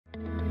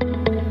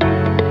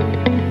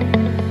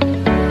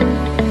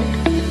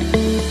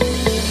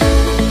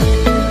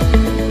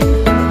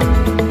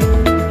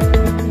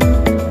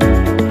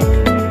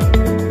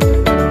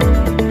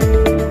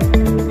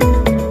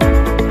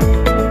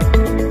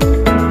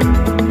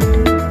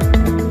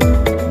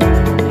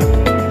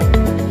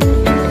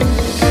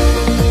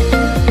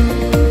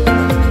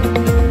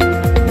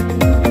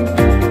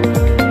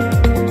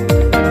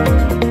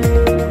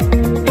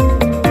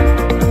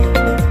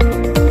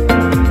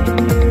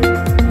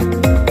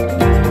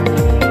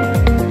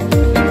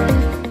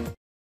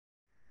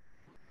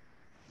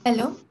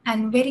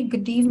very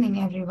good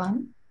evening,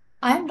 everyone.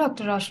 I am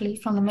Dr. Ashley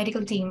from the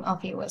medical team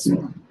of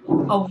USV.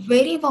 A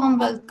very warm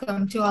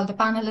welcome to all the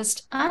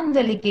panelists and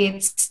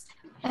delegates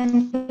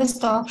in this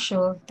talk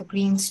show, The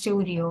Green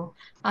Studio.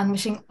 I'm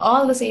wishing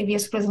all the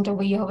saviors present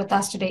over here with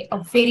us today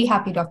a very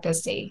happy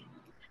Doctor's Day.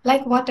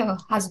 Like water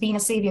has been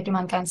a savior to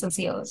mankind since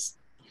years.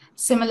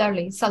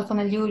 Similarly,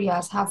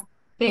 sulfonylureas have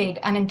played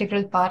an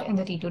integral part in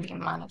the T2D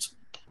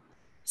management.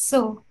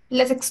 So,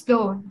 let's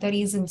explore the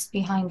reasons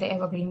behind the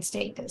evergreen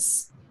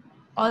status.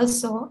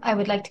 Also, I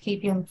would like to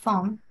keep you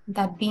informed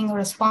that being a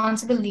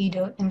responsible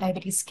leader in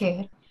diabetes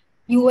care,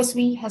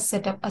 USV has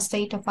set up a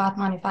state of art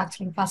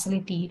manufacturing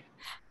facility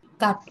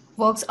that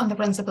works on the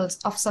principles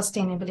of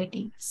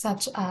sustainability,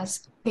 such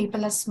as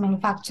paperless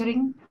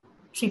manufacturing,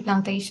 tree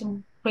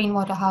plantation,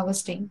 rainwater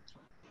harvesting,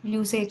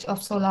 usage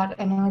of solar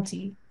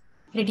energy,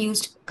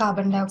 reduced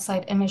carbon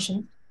dioxide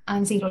emission,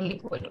 and zero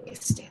liquid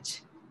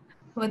wastage.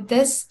 With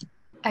this,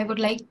 I would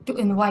like to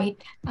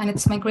invite, and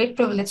it's my great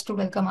privilege to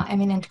welcome our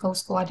eminent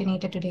course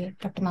coordinator today,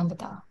 Dr.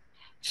 Nandita.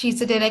 She's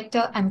the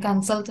director and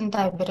consultant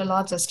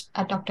diabetologist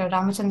at Dr.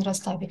 Ramachandra's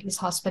Diabetes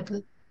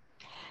Hospital.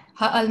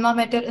 Her alma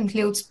mater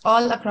includes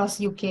all across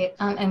UK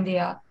and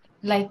India,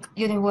 like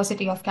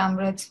University of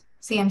Cambridge,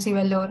 CMC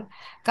Vellore,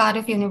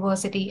 Cardiff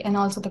University, and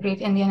also the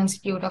Great Indian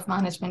Institute of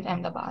Management,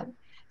 Ahmedabad.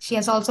 She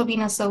has also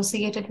been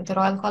associated with the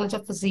Royal College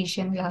of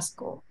Physicians,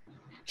 Glasgow.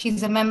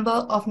 She's a member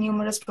of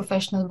numerous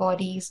professional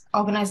bodies,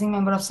 organizing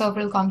member of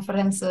several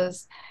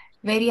conferences,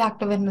 very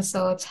active in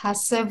research,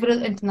 has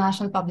several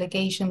international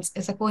publications,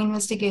 is a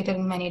co-investigator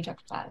in many drug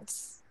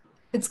trials.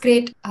 It's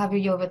great to have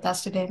you here with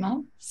us today,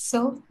 ma'am.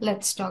 So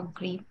let's talk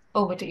green.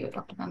 Over to you,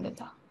 Dr.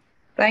 Nandita.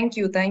 Thank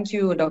you,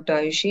 Dr.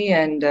 Ayushi,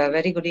 and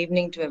very good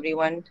evening to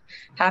everyone.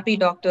 Happy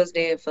Doctors'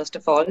 Day, first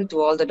of all,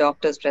 to all the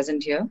doctors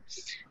present here.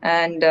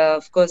 And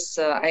of course,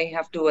 I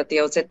have to at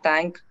the outset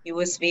thank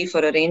USV for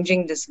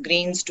arranging this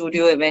Green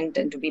Studio event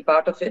and to be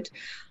part of it.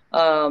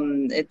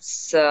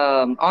 It's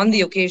on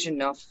the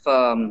occasion of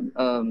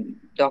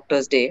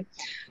Doctors' Day.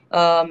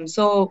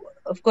 So,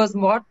 of course,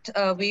 what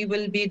we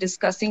will be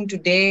discussing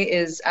today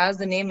is, as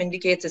the name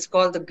indicates, it's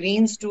called the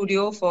Green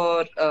Studio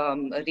for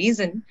a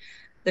reason.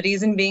 The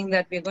reason being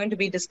that we're going to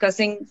be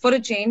discussing, for a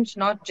change,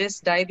 not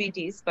just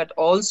diabetes, but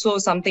also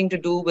something to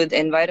do with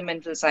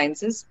environmental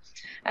sciences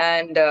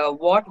and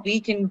what we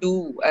can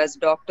do as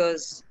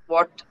doctors,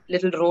 what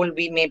little role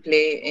we may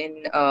play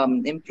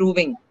in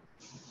improving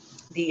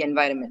the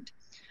environment.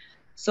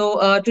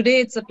 So today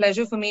it's a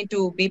pleasure for me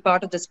to be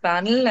part of this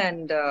panel,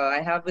 and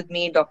I have with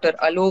me Dr.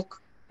 Alok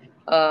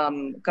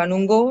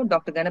Kanungo,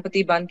 Dr.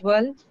 Ganapathi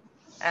Bantwal,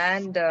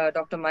 and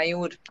Dr.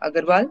 Mayur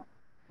Agrawal.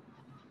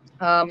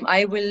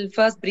 I will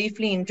first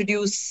briefly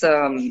introduce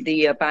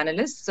the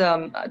panelists.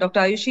 Dr.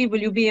 Ayushi, will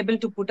you be able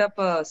to put up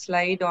a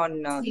slide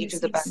on each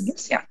of the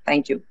panelists? Yeah,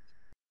 thank you.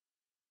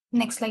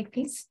 Next slide,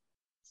 please.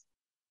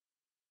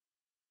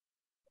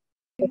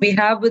 We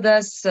have with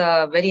us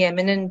very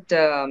eminent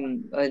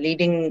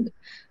leading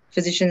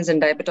physicians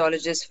and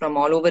diabetologists from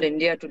all over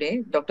India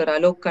today. Dr.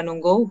 Alok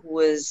Kanungo, who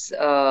has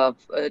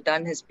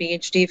done his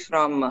PhD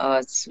from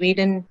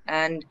Sweden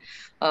and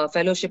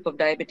Fellowship of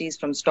Diabetes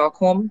from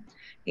Stockholm.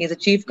 He is a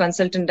chief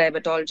consultant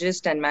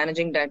diabetologist and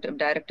managing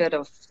director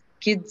of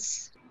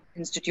Kids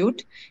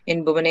Institute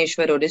in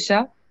Bhubaneswar,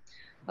 Odisha.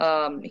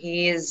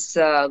 He has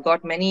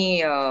got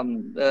many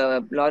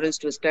laurels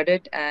to his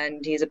credit,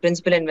 and he's a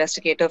principal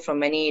investigator from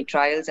many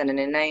trials and an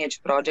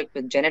NIH project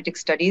with genetic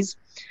studies,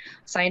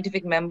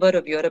 scientific member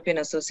of European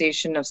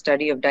Association of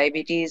Study of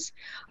Diabetes,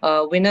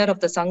 winner of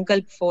the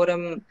Sankalp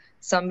Forum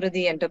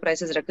Samriddhi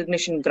Enterprises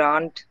Recognition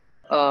Grant,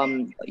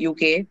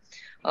 UK.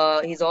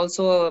 He's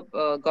also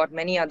got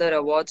many other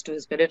awards to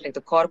his credit, like the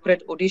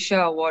Corporate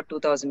Odisha Award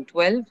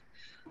 2012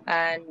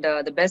 and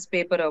the Best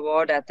Paper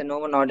Award at the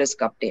Novo Nordisk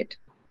Update.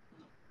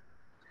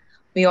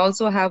 We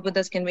also have with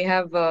us, can we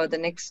have the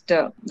next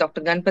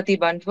Dr. Ganapathi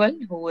Bantwal,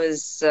 who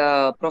is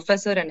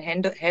professor and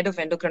head of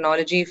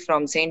endocrinology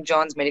from St.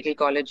 John's Medical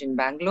College in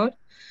Bangalore,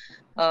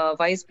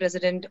 vice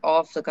president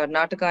of the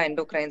Karnataka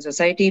Endocrine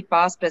Society,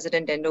 past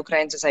president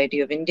Endocrine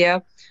Society of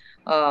India,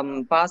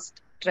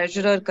 past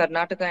treasurer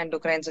Karnataka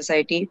Endocrine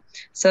Society.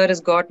 Sir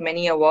has got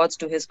many awards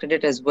to his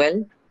credit as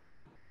well.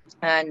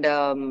 And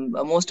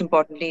most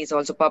importantly, he's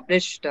also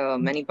published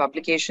many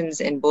publications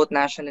in both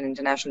national and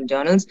international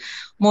journals.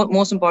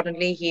 Most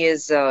importantly, he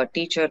is a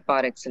teacher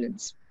par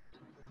excellence.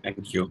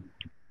 Thank you.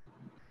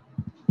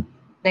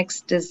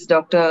 Next is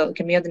Dr.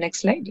 Can we have the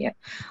next slide? Yeah.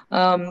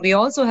 We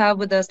also have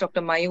with us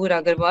Dr. Mayur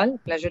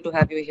Agrawal. Pleasure to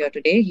have you here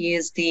today. He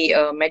is the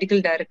medical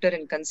director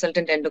and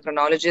consultant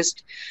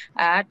endocrinologist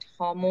at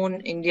Hormone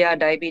India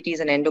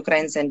Diabetes and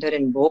Endocrine Center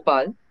in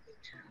Bhopal.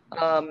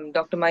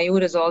 Dr.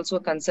 Mayur is also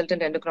a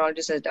consultant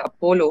endocrinologist at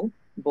Apollo,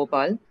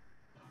 Bhopal.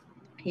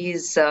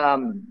 He's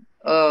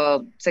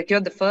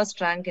secured the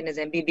first rank in his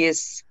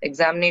MBBS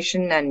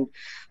examination and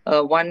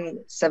won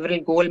several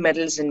gold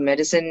medals in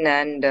medicine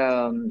and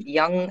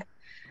young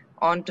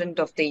entrant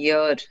of the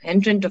year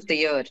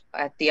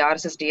at the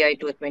RSSDI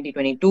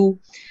 2022,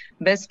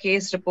 Best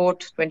Case Report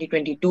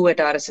 2022 at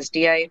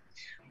RSSDI,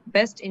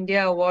 Best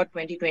India Award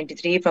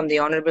 2023 from the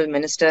Honorable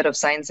Minister of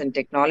Science and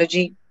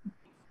Technology.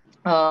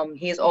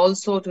 He is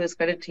also, to his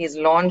credit, he's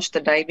launched the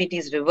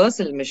Diabetes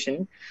Reversal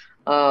Mission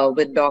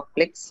with Doc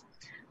Plix.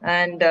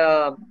 And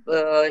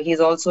he's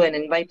also an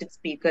invited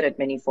speaker at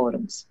many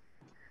forums.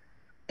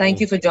 Thank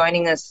you for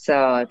joining us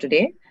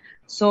today.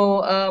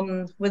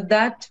 So with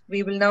that,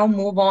 we will now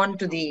move on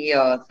to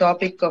the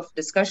topic of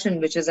discussion,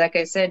 which is, like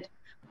I said,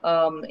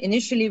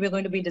 initially we're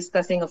going to be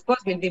discussing, of course,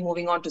 we'll be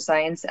moving on to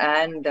science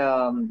and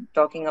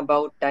talking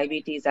about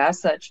diabetes as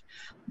such.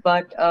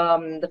 But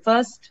the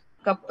first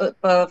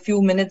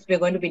few minutes, we're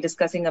going to be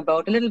discussing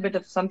about a little bit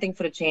of something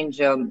for a change,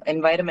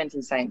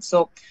 environmental science.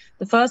 So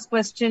the first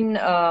question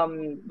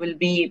will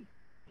be,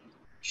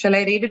 shall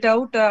I read it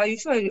out? Are you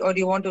sure, or do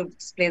you want to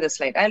display the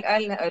slide?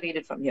 I'll read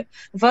it from here.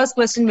 The first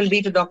question will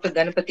be to Dr.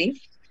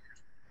 Ganapathi.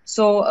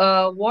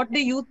 So, what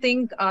do you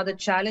think are the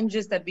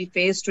challenges that we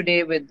face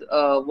today with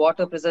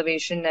water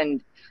preservation,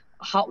 and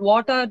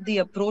what are the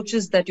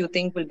approaches that you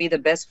think will be the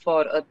best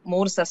for a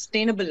more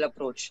sustainable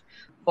approach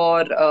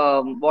for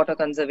water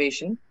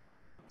conservation?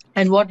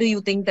 And what do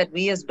you think that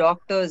we as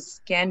doctors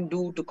can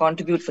do to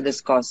contribute for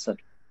this cause, sir?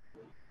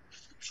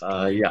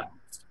 Yeah,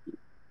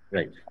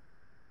 right.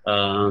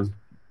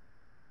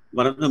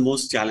 One of the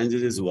most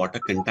challenges is water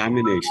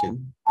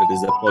contamination. That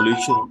is the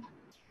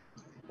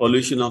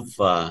pollution of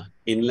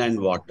inland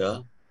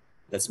water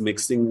that's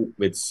mixing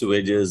with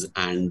sewages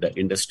and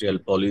industrial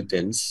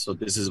pollutants. So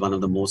this is one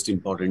of the most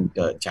important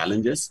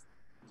challenges.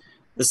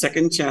 The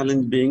second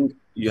challenge being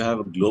you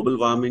have global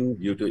warming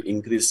due to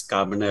increased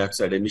carbon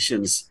dioxide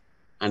emissions,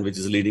 and which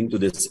is leading to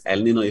this El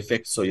Nino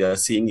effect. So you are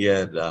seeing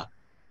here a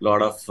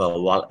lot of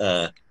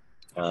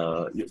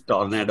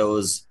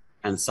tornadoes,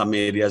 and some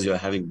areas you are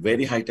having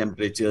very high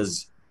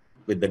temperatures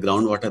with the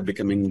groundwater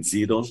becoming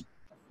zero.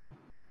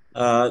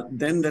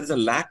 Then there's a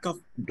lack of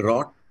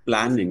drought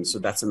planning. So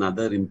that's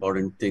another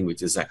important thing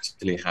which is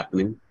actually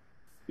happening.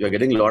 You're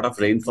getting a lot of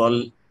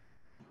rainfall,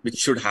 which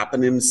should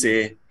happen in,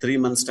 say, 3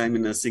 months' time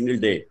in a single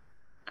day.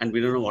 And we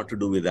don't know what to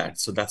do with that.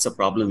 So that's a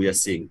problem we are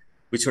seeing,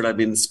 which should have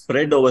been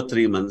spread over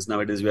 3 months.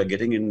 Nowadays, we are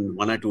getting in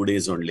 1 or 2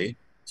 days only.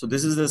 So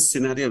this is the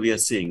scenario we are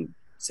seeing.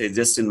 Say,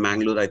 just in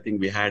Bangalore, I think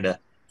we had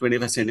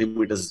 25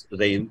 centimeters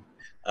rain.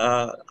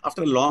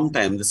 After a long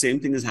time, the same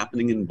thing is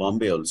happening in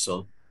Bombay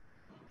also.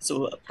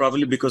 So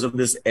probably because of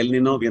this El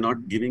Nino, we are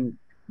not giving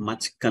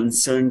much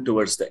concern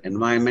towards the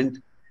environment,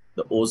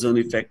 the ozone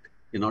effect.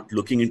 We're not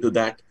looking into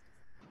that.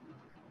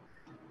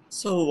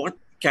 So what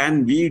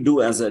can we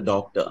do as a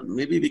doctor?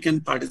 Maybe we can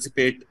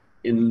participate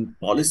in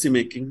policy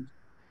making.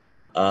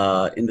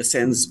 In the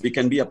sense, we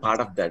can be a part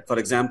of that. For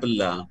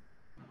example,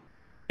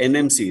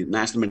 NMC,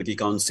 National Medical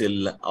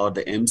Council, or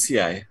the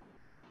MCI,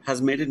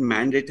 has made it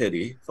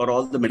mandatory for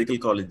all the medical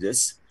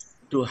colleges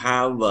to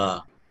have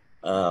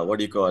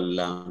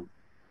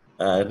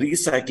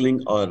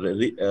recycling or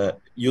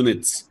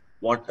units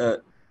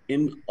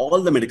in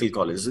all the medical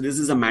colleges. So this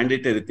is a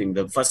mandatory thing.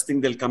 The first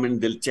thing they'll come and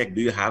they'll check,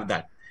 do you have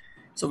that?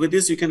 So with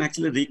this, you can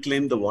actually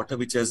reclaim the water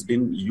which has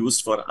been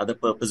used for other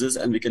purposes,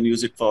 and we can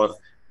use it for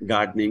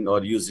gardening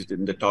or use it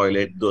in the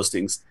toilet, those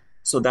things.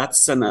 So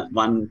that's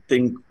one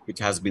thing which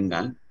has been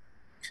done.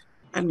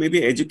 And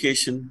maybe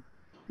education,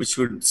 which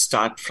should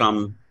start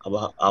from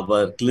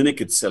our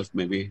clinic itself,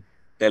 maybe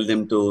tell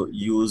them to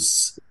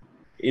use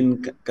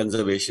in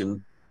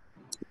conservation.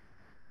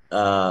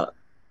 Of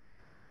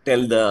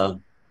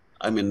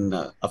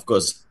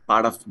course,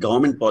 part of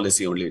government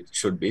policy only it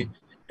should be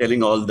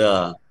telling all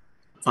the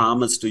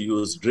farmers to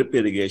use drip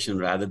irrigation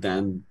rather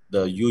than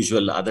the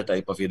usual other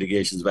type of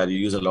irrigations where you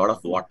use a lot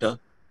of water.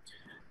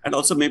 And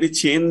also maybe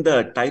change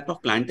the type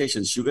of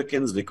plantations. Sugar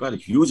canes require a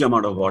huge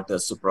amount of water.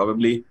 So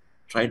probably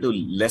try to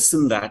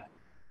lessen that.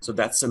 So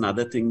that's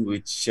another thing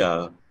which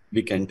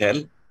we can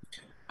tell.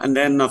 And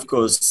then, of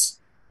course,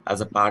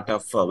 as a part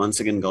of, once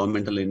again,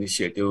 governmental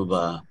initiative,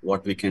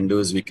 what we can do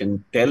is we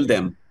can tell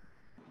them,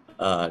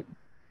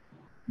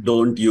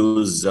 don't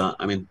use,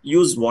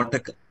 use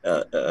water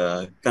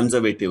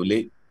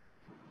conservatively.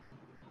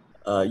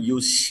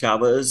 Use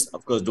showers.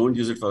 Of course, don't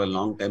use it for a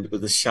long time,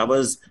 because the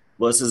showers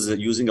versus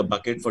using a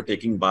bucket for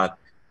taking bath,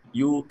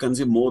 you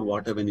consume more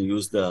water when you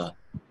use the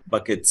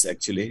buckets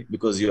actually,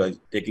 because you are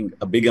taking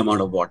a big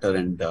amount of water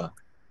and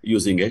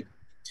using it.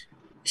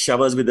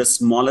 Showers with a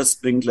smaller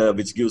sprinkler,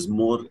 which gives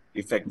more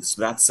effect.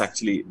 So that's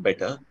actually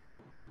better.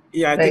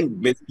 Yeah, I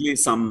think basically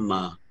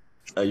some,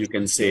 you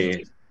can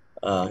say,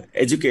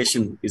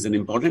 education is an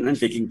important, and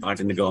taking part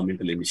in the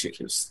governmental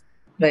initiatives.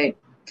 Right.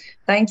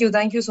 Thank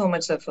you so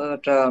much, sir, for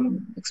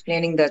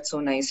explaining that so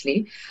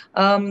nicely.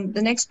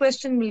 The next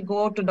question will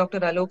go to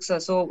Dr. Alok, sir.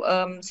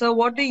 So, sir,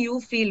 what do you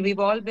feel? We've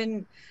all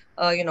been,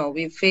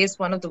 we've faced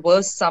one of the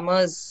worst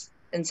summers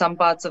in some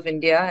parts of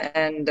India,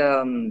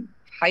 and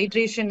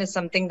hydration is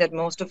something that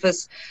most of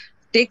us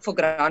take for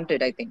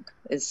granted, I think,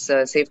 is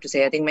safe to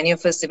say. I think many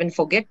of us even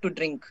forget to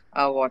drink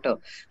our water.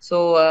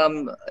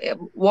 So,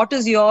 what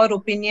is your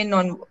opinion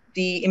on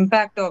the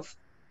impact of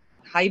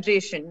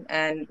hydration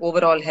and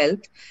overall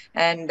health,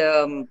 and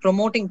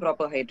promoting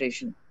proper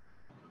hydration?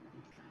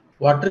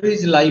 Water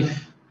is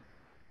life.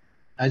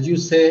 as you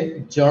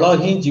say, Jala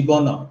hi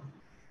jivana,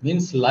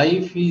 means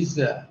life is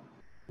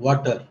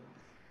water.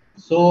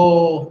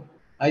 So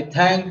I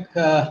thank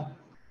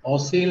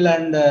Osil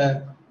and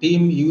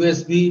team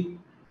USB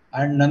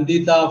and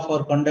Nandita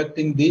for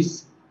conducting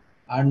this,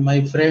 and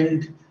my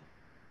friend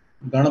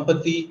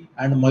Ganapathi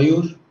and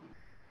Mayur.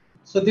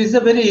 So this is a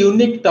very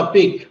unique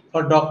topic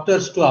for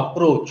doctors to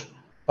approach.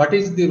 What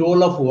is the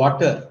role of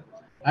water?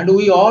 And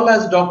we all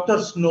as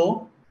doctors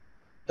know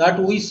that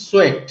we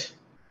sweat,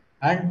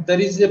 and there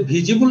is a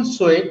visible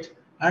sweat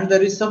and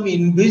there is some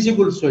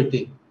invisible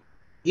sweating.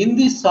 In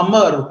the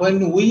summer,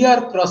 when we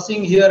are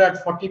crossing here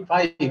at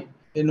 45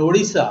 in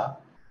Odisha,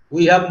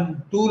 we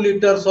have 2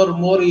 liters or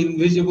more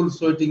invisible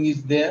sweating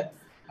is there,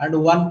 and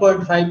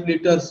 1.5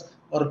 liters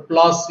or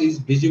plus is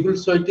visible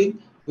sweating.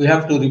 We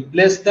have to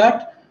replace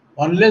that.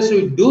 Unless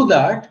we do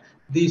that,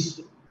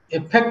 this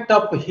effect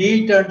of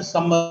heat and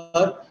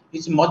summer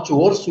is much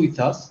worse with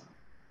us.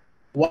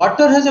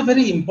 Water has a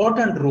very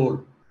important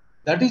role.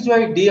 That is why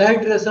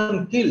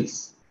dehydration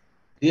kills.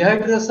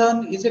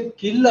 Dehydration is a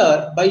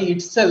killer by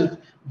itself,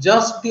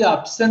 just the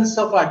absence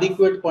of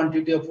adequate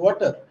quantity of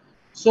water.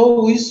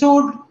 So we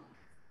should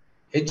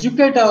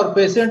educate our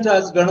patients,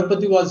 as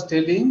Ganapathi was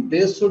telling,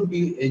 they should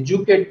be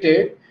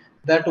educated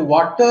that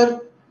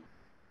water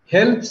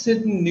helps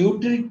in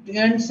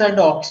nutrients and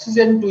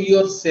oxygen to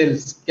your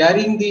cells,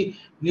 carrying the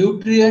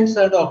nutrients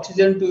and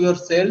oxygen to your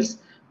cells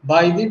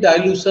by the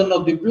dilution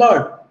of the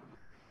blood,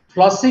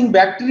 flushing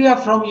bacteria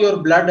from your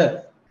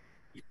bladder,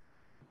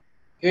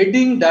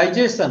 aiding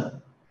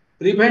digestion,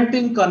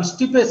 preventing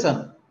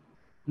constipation,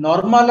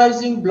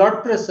 normalizing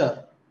blood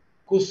pressure,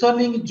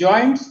 cushioning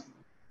joints,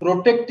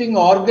 protecting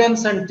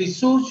organs and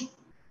tissues,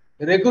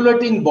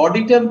 regulating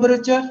body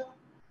temperature,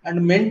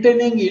 and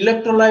maintaining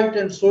electrolyte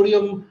and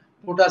sodium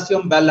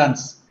potassium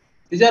balance.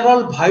 These are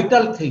all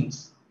vital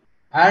things.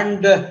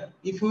 And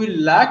if we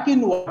lack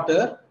in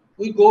water,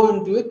 we go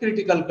into a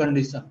critical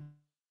condition.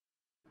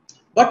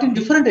 But in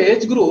different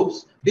age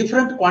groups,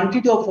 different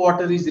quantity of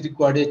water is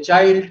required. A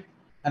child,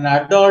 an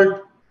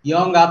adult,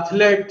 young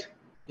athlete,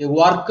 a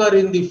worker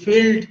in the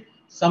field,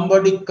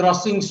 somebody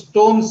crossing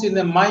stones in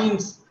the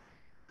mines,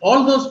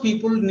 all those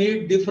people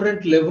need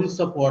different levels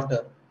of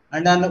water.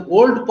 And an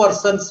old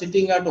person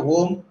sitting at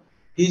home,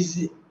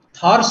 his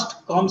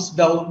thirst comes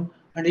down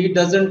and he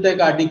doesn't take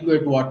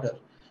adequate water.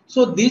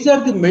 So these are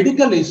the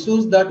medical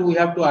issues that we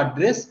have to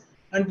address,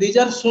 and these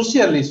are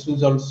social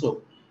issues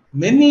also.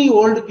 Many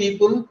old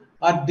people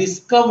are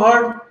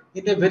discovered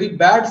in a very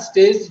bad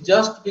stage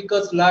just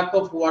because lack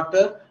of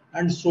water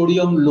and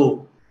sodium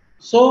low.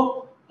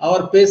 So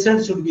our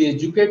patients should be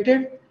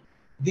educated.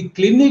 The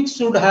clinics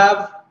should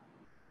have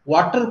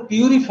water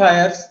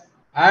purifiers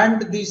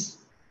and these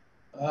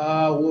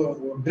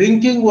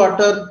drinking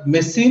water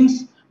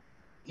machines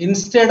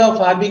instead of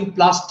having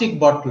plastic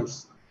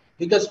bottles,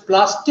 because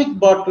plastic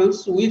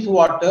bottles with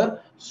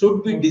water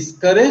should be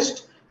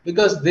discouraged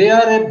because they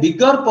are a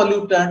bigger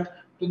pollutant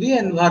to the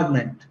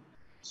environment.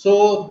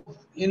 So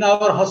in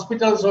our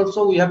hospitals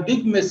also we have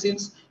big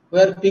machines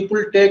where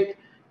people take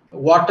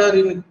water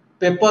in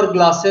paper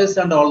glasses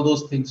and all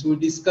those things. We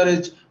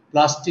discourage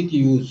plastic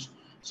use.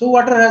 So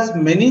water has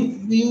many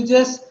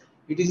uses.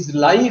 It is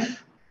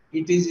life.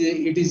 It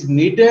is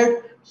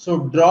needed. So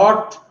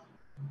drought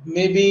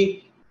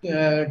maybe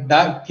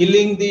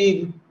killing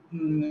the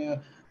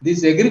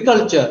this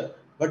agriculture,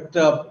 but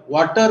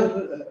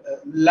water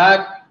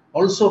lack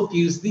also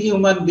kills the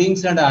human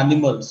beings and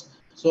animals.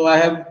 So I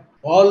have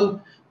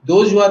all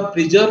those who are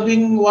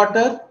preserving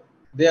water,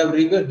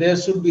 they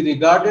should be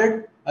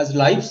regarded as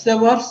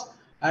lifesavers,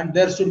 and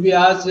there should be,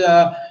 as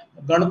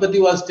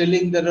Ganapathi was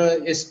telling, there are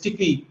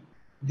STP.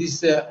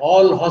 This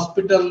all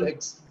hospital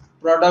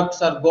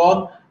products are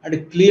gone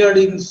and cleared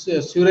in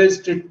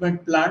sewage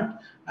treatment plant,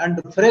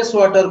 and fresh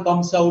water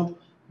comes out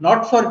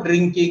not for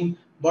drinking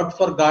but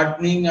for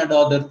gardening and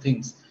other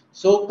things.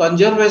 So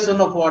conservation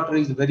of water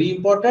is very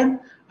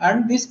important,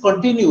 and this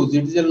continues.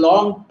 It is a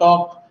long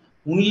talk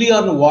only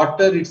on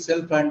water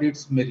itself and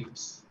its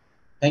merits.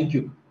 Thank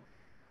you.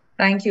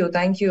 Thank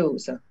you,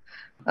 sir.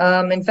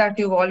 In fact,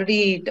 you've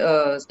already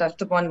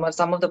touched upon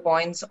some of the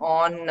points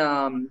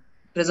on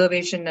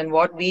preservation and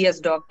what we as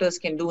doctors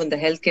can do in the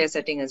healthcare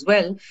setting as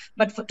well.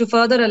 But to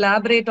further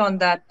elaborate on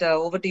that,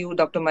 over to you,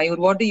 Dr. Mayur.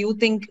 What do you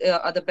think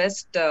are the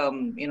best,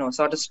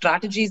 sort of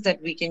strategies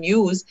that we can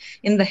use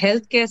in the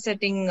healthcare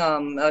setting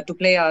to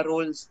play our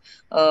roles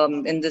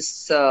in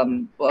this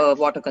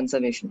water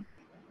conservation?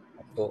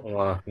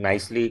 So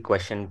nicely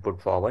question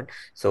put forward.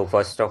 So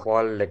first of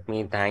all, let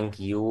me thank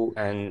you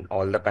and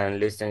all the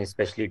panelists and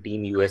especially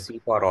Team USC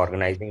for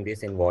organizing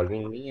this,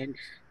 involving me and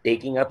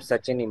taking up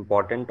such an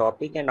important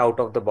topic and out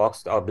of the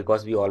box,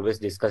 because we always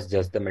discuss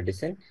just the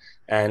medicine.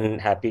 And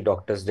happy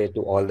Doctors Day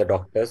to all the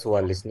doctors who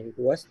are listening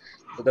to us.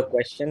 So the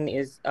question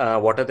is,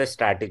 what are the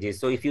strategies?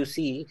 So if you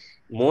see,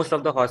 most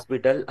of the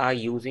hospital are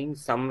using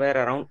somewhere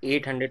around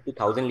 800 to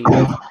 1000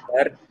 liters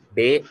per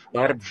day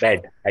per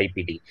bed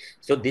IPD.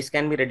 So this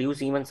can be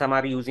reduced, even some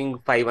are using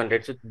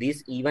 500. So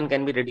this even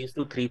can be reduced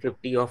to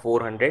 350 or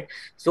 400.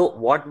 So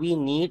what we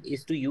need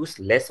is to use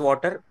less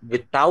water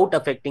without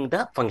affecting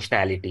the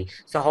functionality.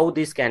 So how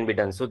this can be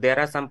done? So there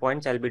are some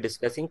points I'll be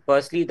discussing.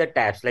 Firstly, the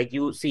taps, like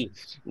you see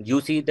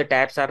the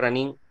taps are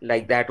running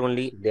like that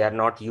only, they are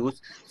not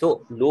used.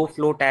 So low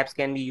flow taps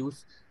can be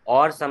used,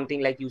 or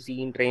something like you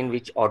see in train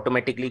which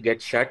automatically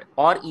gets shut,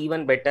 or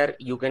even better,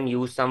 you can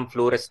use some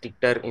flow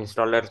restrictor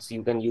installers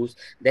you can use.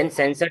 Then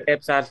sensor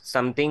taps are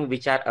something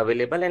which are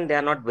available and they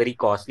are not very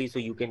costly, so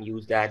you can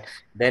use that.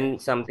 Then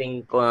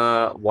something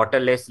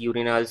waterless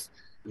urinals.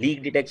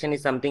 Leak detection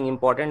is something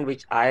important,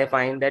 which I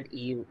find that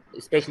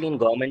especially in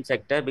government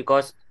sector,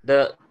 because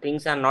the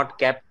things are not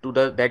kept to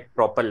the that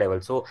proper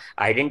level. So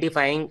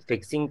identifying,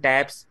 fixing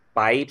taps,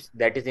 pipes,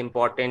 that is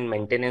important.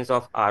 Maintenance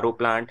of RO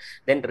plant.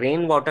 Then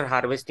rainwater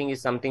harvesting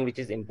is something which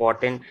is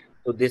important.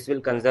 So this will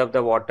conserve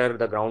the water,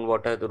 the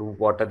groundwater, the roof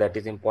water, that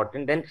is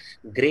important. Then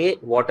gray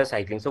water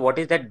cycling. So what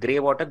is that gray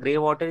water? Gray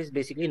water is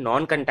basically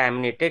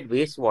non-contaminated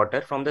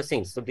wastewater from the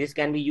sinks. So this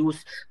can be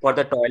used for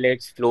the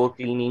toilets, floor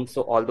cleaning,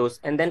 so all those.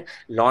 And then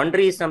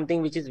laundry is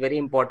something which is very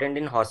important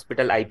in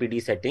hospital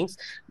IPD settings,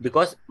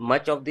 because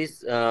much of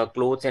these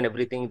clothes and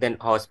everything, then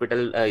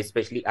hospital,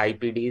 especially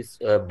IPDs,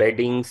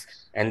 beddings,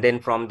 and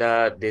then from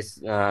the this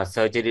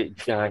surgery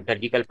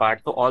surgical part,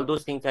 so all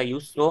those things are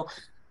used. So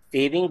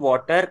saving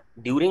water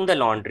during the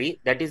laundry,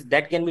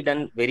 that can be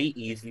done very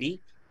easily.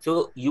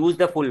 So use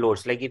the full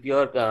loads, like if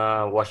your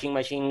washing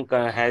machine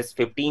has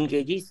 15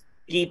 kgs,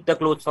 keep the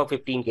clothes for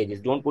 15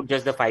 kgs, don't put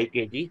just the 5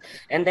 kgs.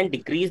 And then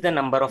decrease the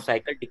number of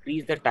cycle,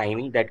 decrease the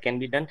timing, that can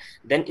be done.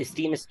 Then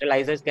steam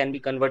sterilizers can be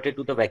converted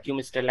to the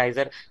vacuum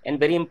sterilizer.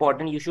 And very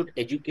important, you should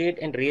educate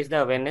and raise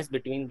the awareness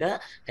between the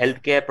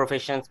healthcare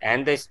professions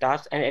and the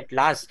staffs. And at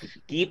last,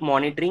 keep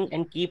monitoring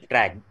and keep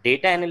track.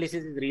 Data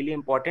analysis is really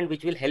important,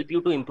 which will help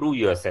you to improve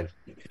yourself.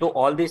 So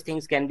all these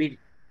things can be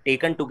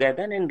taken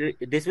together, and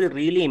this will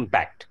really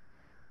impact.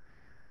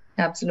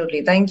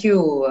 Absolutely. Thank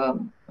you,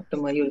 Dr.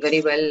 Mayur. Very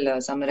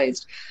well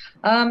summarized.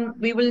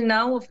 We will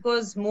now, of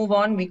course, move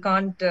on. We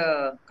can't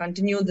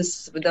continue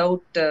this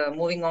without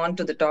moving on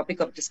to the topic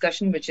of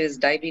discussion, which is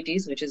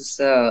diabetes, which is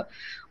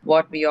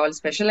what we all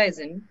specialize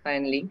in,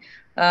 finally.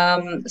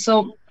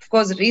 So, of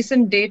course,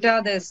 recent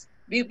data,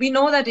 we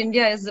know that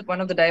India is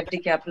one of the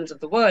diabetic capitals of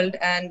the world,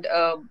 and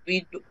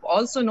we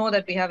also know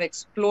that we have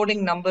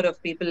exploding number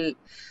of people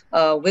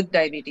with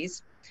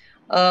diabetes.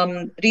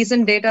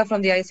 Recent data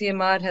from the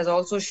ICMR has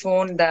also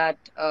shown that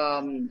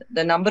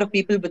the number of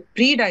people with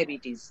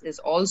pre-diabetes is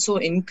also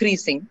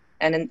increasing,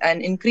 and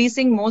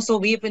increasing more so.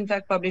 We've in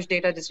fact published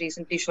data just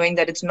recently showing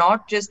that it's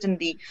not just in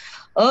the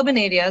urban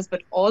areas,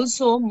 but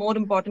also, more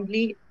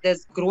importantly,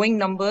 there's growing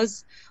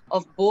numbers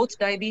of both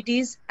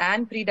diabetes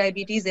and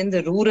pre-diabetes in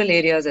the rural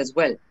areas as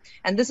well.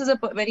 And this is a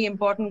very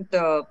important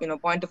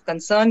point of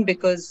concern,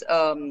 because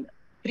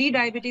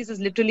pre-diabetes is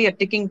literally a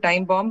ticking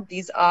time bomb.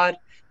 These are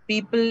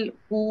people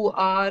who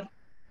are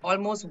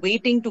almost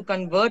waiting to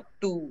convert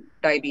to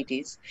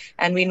diabetes.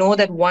 And we know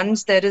that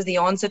once there is the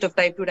onset of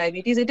type 2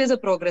 diabetes, it is a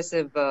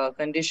progressive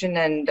condition,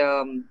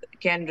 and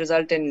can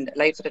result in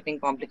life-threatening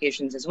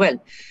complications as well.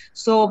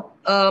 So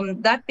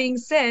that being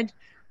said,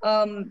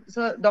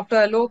 so Dr.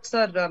 Alok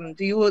sir,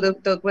 to you,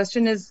 the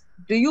question is,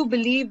 do you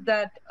believe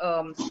that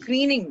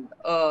screening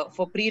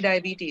for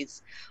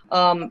pre-diabetes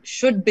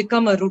should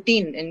become a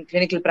routine in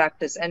clinical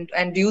practice?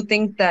 And do you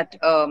think that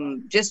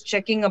just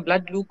checking a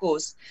blood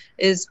glucose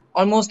is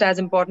almost as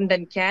important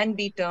and can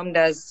be termed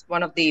as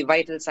one of the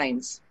vital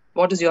signs?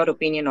 What is your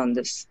opinion on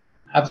this?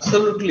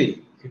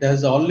 Absolutely. It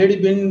has already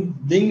been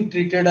being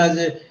treated as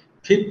a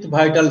fifth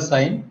vital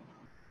sign,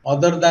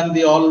 other than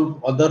the all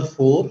other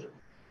four,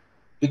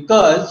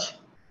 because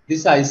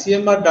this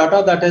ICMR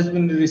data that has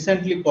been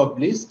recently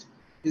published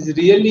is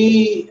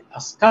really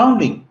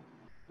astounding.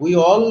 We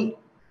all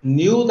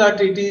knew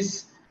that it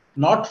is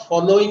not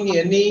following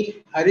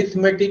any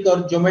arithmetic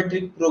or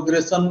geometric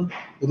progression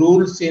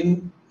rules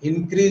in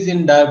increase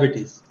in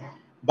diabetes.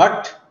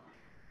 But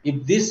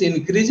if this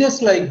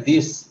increases like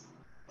this,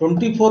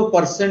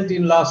 24%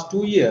 in last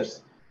 2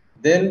 years,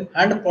 then,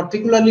 and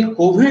particularly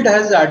COVID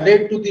has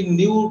added to the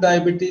new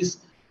diabetes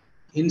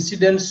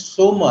incidence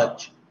so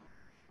much,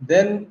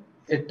 then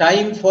a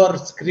time for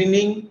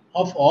screening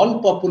of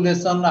all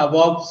population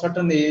above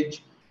certain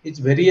age is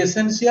very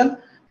essential.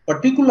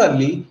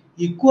 Particularly,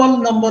 equal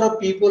number of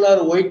people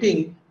are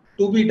waiting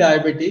to be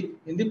diabetic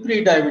in the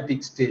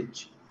pre-diabetic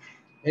stage.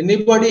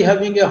 Anybody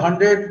having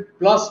 100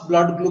 plus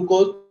blood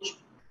glucose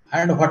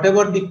and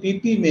whatever the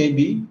PP may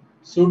be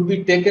should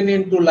be taken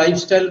into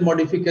lifestyle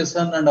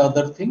modification and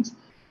other things.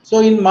 So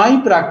in my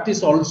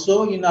practice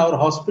also, in our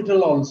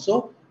hospital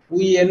also,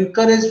 we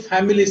encourage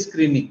family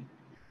screening.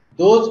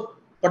 Those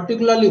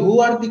particularly who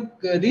are the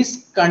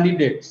risk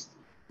candidates.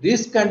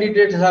 Risk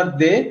candidates are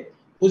they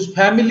whose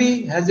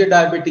family has a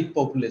diabetic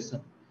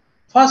population.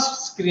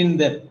 First screen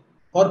them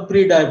for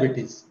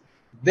pre-diabetes.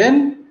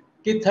 Then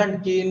kith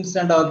and kins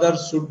and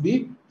others should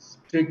be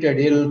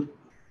treated.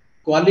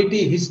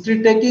 Quality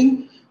history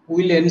taking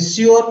will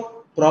ensure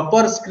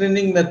proper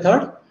screening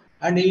method.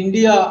 And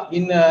India,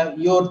 in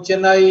your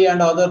Chennai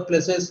and other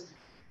places,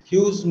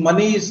 huge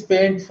money is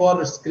spent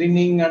for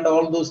screening and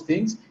all those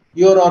things.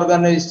 Your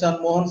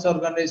organization, Mohan's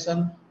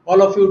organization,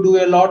 all of you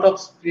do a lot of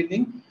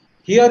screening.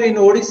 Here in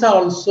Odisha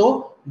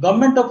also,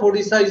 Government of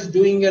Odisha is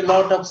doing a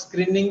lot of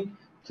screening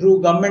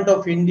through Government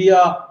of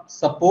India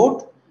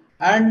support.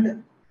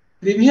 And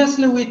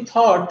previously we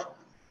thought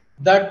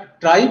that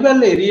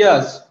tribal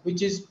areas,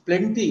 which is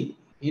plenty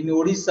in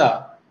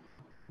Odisha,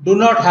 do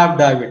not have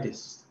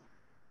diabetes.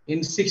 In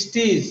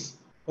 60s,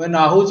 when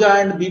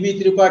Ahuja and Bibi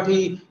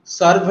Tripathi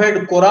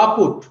surveyed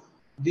Koraput,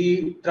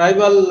 the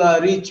tribal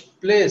rich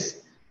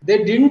place,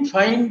 they didn't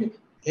find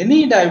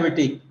any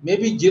diabetic,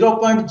 maybe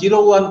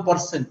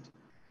 0.01%.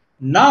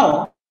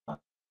 Now,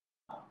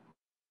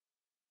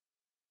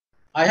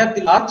 I have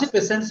the largest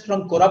patients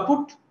from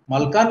Koraput,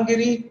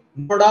 Malkangiri,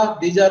 Noda.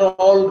 These are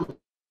all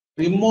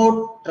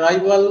remote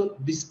tribal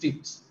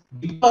districts,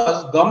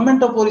 because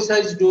Government of Odisha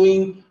is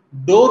doing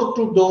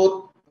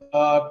door-to-door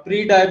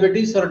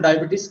pre-diabetes or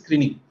diabetes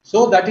screening.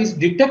 So that is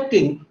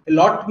detecting a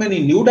lot many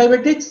new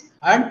diabetics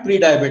and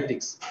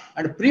pre-diabetics.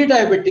 And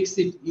pre-diabetics,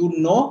 you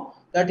know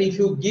that if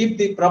you give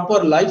the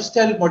proper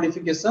lifestyle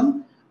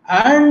modification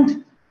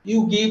and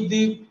you give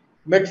the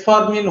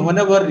metformin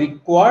whenever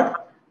required,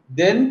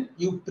 then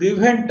you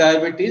prevent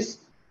diabetes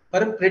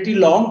for a pretty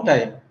long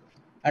time.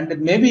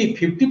 And maybe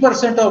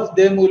 50% of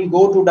them will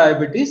go to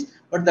diabetes,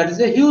 but that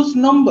is a huge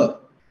number.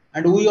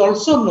 And we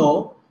also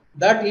know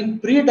that in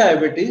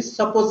pre-diabetes,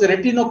 suppose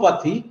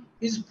retinopathy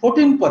is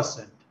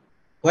 14%,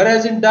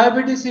 whereas in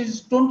diabetes it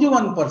is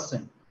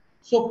 21%.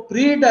 So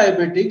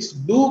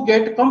pre-diabetics do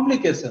get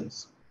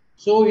complications.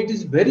 So it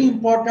is very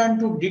important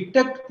to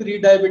detect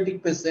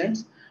pre-diabetic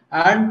patients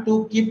and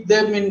to keep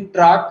them in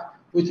track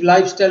with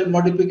lifestyle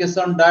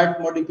modification,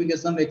 diet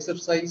modification,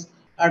 exercise,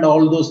 and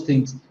all those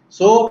things.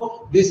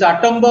 So this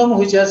atom bomb,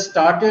 which has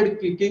started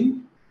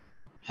kicking,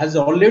 has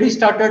already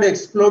started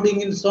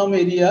exploding in some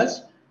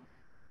areas.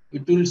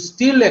 It will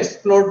still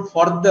explode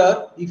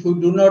further if you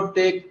do not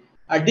take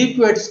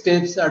adequate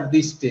steps at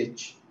this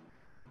stage.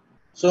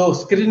 So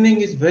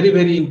screening is very,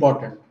 very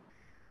important.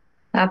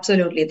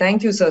 Absolutely.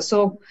 Thank you, sir.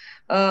 So,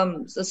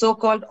 the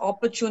so-called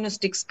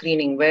opportunistic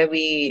screening, where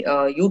we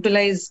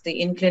utilize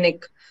the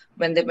in-clinic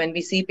when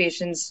we see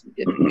patients,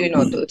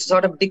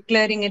 sort of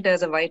declaring it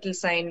as a vital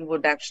sign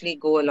would actually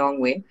go a long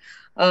way.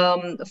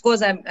 Of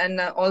course,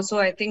 also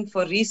I think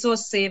for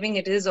resource saving,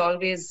 it is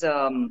always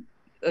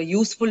a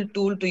useful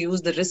tool to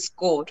use the risk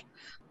score.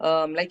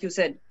 Like you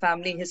said,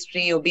 family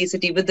history,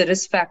 obesity with the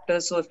risk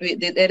factors. So if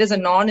there is a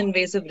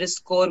non-invasive risk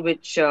score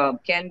which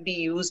can be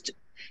used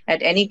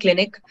at any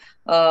clinic.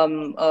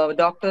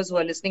 Doctors who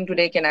are listening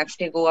today can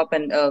actually go up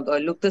and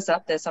look this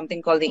up. There's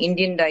something called the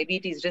Indian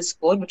Diabetes Risk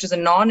Score, which is a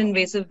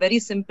non-invasive, very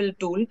simple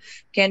tool,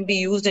 can be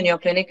used in your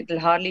clinic. It will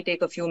hardly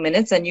take a few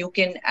minutes, and you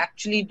can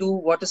actually do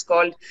what is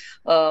called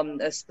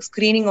a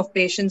screening of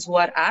patients who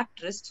are at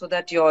risk, so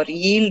that your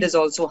yield is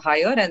also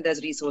higher and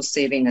there's resource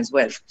saving as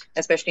well,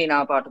 especially in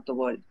our part of the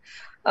world.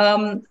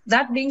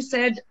 That being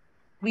said,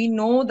 we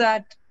know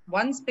that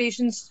once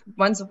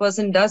a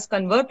person does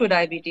convert to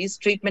diabetes,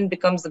 treatment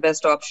becomes the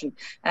best option.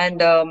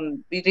 And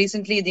we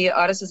recently, the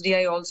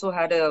RSSDI also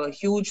had a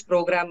huge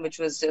program, which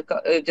was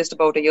just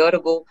about a year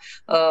ago.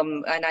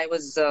 And I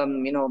was,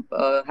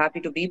 happy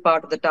to be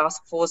part of the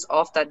task force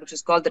of that, which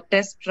is called the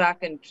Test,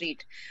 Track and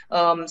Treat.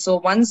 So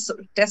once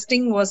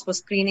testing was for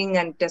screening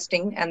and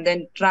testing, and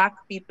then track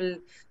people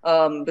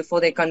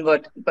before they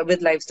convert, but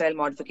with lifestyle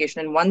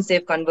modification. And once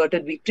they've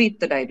converted, we treat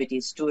the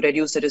diabetes to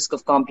reduce the risk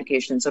of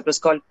complications. So it was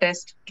called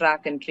Test,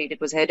 Track and Treat.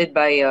 It was headed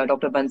by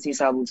Dr. Bansi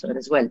Sabu sir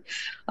as well.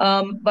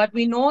 But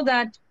we know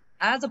that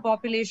as a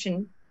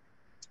population,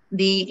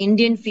 the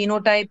Indian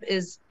phenotype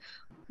is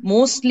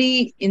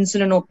mostly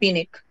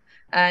insulinopenic.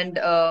 And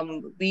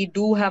we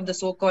do have the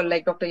so-called,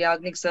 like Dr.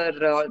 Yagnik sir,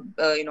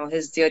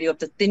 his theory of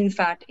the thin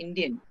fat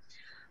Indian.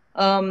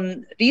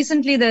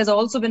 Recently, there's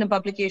also been a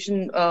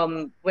publication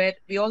where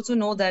we also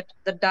know that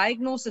the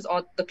diagnosis,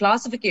 or the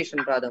classification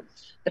rather,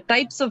 the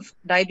types of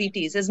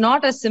diabetes is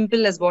not as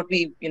simple as what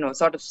we,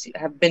 sort of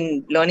have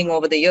been learning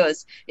over the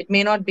years. It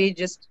may not be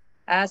just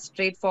as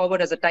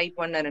straightforward as a type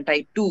 1 and a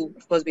type 2.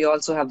 Of course, we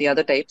also have the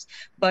other types.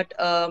 But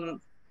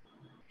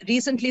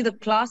recently, the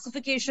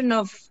classification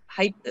of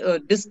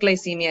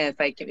dysglycemia,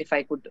 if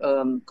I could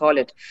call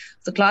it,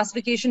 the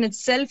classification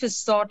itself is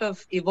sort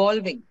of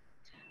evolving.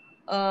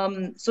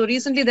 So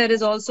recently there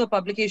is also a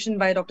publication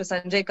by Dr.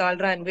 Sanjay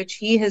Kalra in which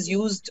he has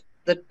used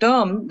the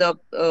term, the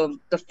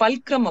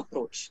fulcrum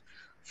approach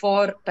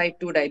for type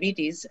 2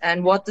 diabetes.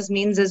 And what this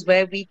means is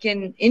where we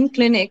can, in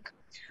clinic,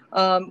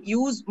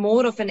 use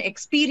more of an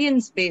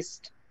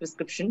experience-based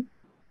prescription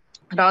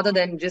rather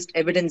than just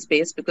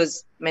evidence-based,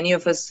 because many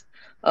of us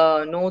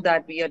know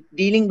that we are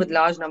dealing with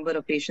large number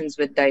of patients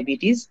with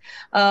diabetes.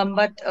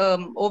 But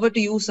over to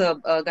you, sir,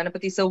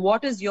 Ganapathi. So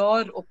what is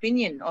your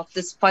opinion of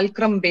this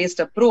fulcrum-based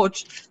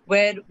approach,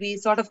 where we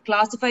sort of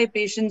classify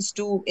patients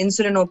to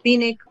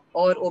insulinopenic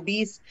or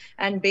obese,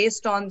 and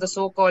based on the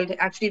so-called,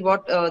 actually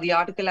what the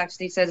article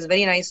actually says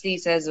very nicely,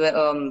 says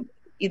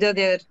Either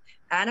they're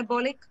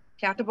anabolic,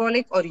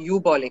 catabolic, or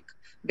eubolic,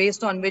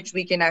 based on which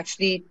we can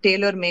actually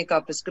tailor make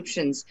our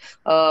prescriptions.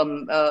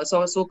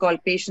 So-called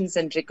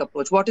patient-centric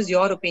approach. What is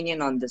your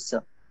opinion on this,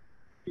 sir?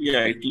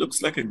 Yeah, it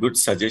looks like a good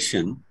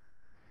suggestion.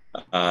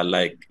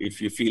 Like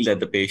if you feel that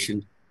the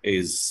patient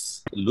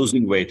is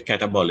losing weight,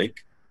 catabolic,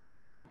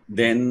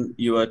 then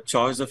your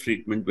choice of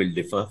treatment will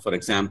differ. For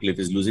example, if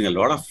he's losing a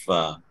lot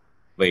of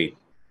weight,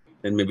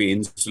 then maybe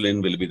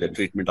insulin will be the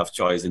treatment of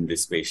choice in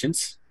these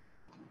patients.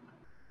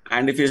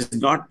 And if he's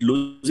not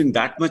losing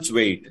that much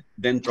weight,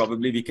 then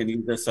probably we can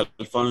use the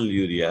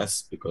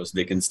sulfonylureas because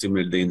they can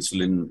stimulate the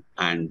insulin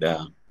and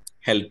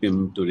help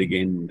him to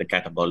regain the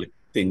catabolic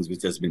things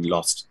which has been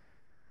lost.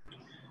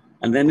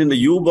 And then in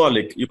the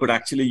eubolic, you could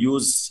actually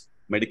use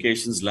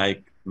medications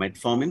like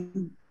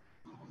metformin.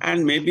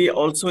 And maybe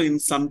also in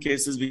some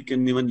cases, we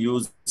can even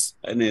use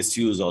an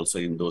SUs also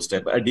in those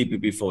type, a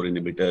DPP-4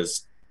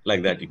 inhibitors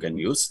like that you can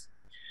use.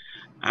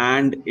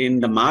 And in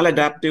the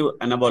maladaptive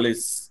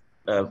anabolic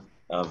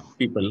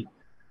people,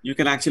 you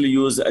can actually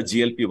use a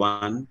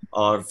GLP-1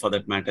 or for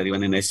that matter,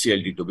 even an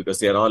SGLT2 because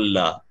they are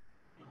all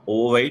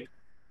overweight,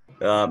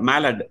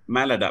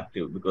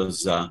 maladaptive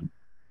because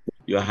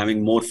you are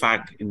having more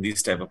fat in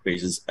these type of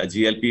patients. A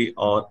GLP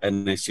or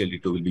an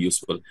SGLT2 will be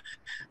useful.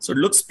 So it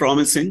looks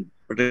promising,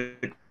 but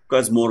it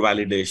requires more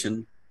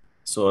validation.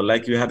 So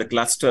like you have the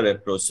cluster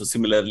approach. So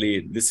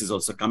similarly, this is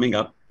also coming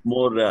up.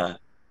 More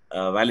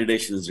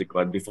validation is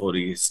required before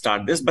we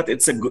start this, but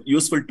it's a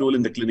useful tool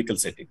in the clinical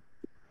setting.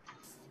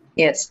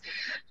 Yes,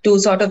 to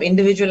sort of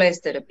individualize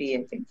therapy,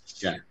 I think.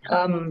 Yeah.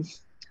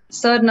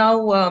 Sir, now,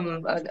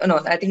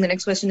 no, I think the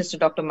next question is to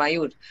Dr.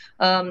 Mayur.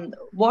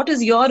 What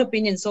is your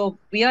opinion? So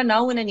we are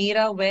now in an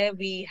era where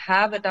we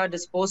have at our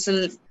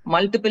disposal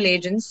multiple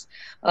agents.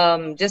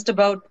 Just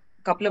about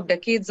a couple of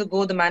decades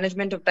ago, the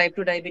management of type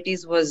 2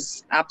 diabetes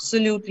was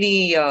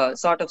absolutely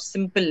sort of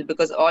simple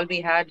because all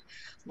we had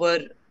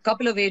were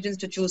couple of agents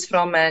to choose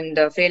from and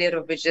failure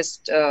of which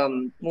just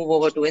move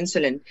over to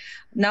insulin.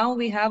 Now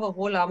we have a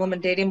whole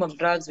armamentarium of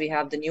drugs. We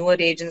have the newer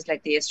agents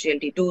like the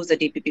SGLT2s, the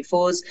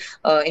DPP4s,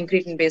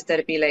 incretin-based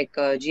therapy like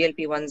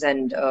GLP-1s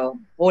and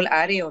whole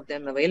array of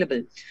them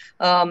available.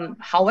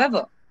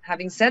 However,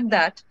 having said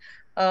that,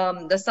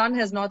 the sun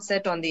has not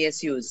set on the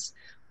SUs.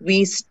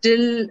 We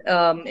still,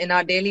 in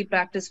our daily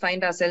practice,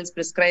 find ourselves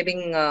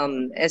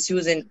prescribing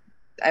SUs in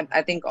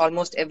I think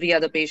almost every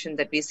other patient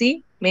that we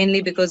see,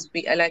 mainly because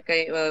we,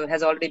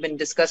 has already been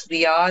discussed,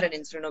 we are an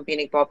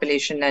insulinogenic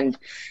population and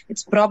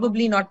it's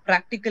probably not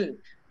practical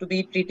to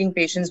be treating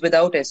patients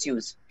without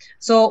SUs.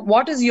 So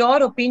what is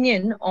your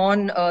opinion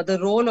on the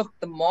role of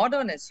the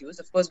modern SUs?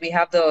 Of course, we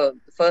have the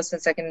first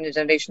and second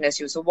generation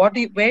SUs. So where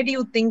do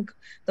you think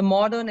the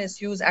modern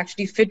SUs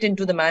actually fit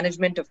into the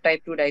management of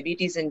type 2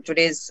 diabetes in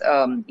today's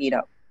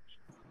era?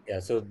 Yeah,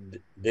 so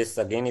this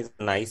again is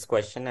a nice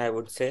question, I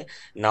would say.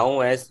 Now,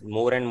 as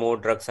more and more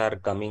drugs are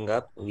coming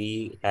up,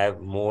 we have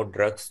more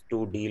drugs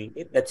to deal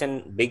with. That's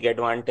a big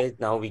advantage.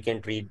 Now we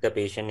can treat the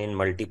patient in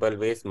multiple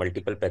ways,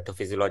 multiple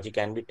pathophysiology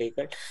can be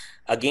taken.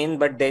 Again,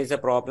 but there is a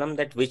problem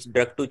that which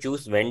drug to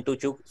choose, when to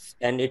choose,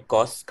 and it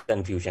causes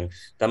confusion.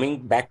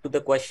 Coming back to the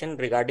question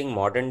regarding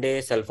modern day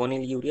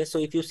sulfonylurea. So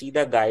if you see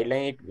the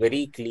guideline, it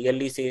very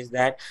clearly says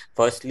that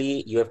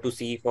firstly, you have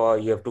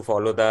to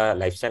follow the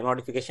lifestyle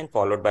modification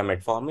followed by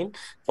metformin,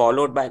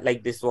 followed by,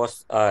 like this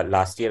was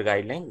last year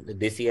guideline.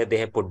 This year they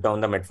have put down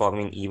the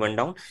metformin even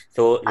down.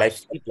 So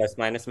lifestyle plus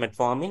minus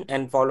metformin,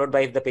 and followed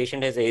by if the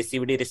patient has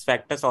ASCVD risk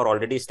factors or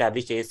already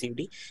established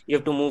ASCVD, you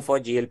have to move for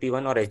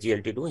GLP-1 or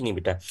SGLT2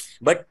 inhibitor.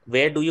 But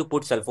where do you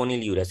put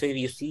sulfonylurea? So if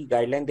you see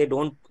guideline, they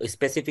don't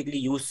specifically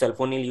use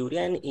sulfonylurea,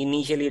 and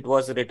initially it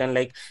was written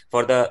like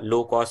for the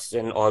low cost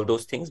and all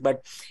those things.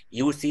 But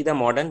you see the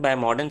by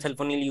modern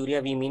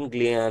sulfonylurea, we mean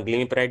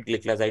glimepiride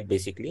glycoside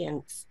basically,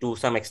 and to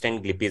some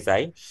extent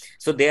glipizide.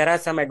 So there are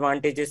some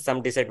advantages,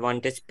 some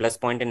disadvantage, plus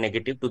point and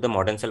negative to the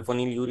modern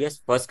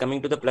sulfonylureas. First,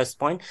 coming to the plus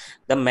point,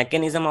 the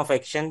mechanism of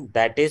action,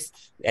 that is,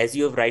 as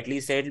you have rightly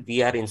said,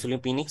 we are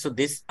insulinogenic. So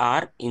these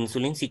are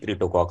insulin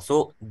secretocoques.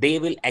 So they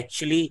will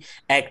actually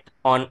act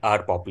on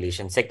our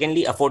population.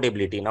 Secondly,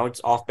 affordability. Now it's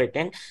off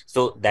patent.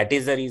 So that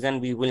is the reason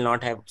we will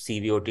not have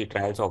CVOT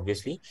trials,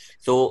 obviously.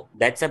 So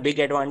that's a big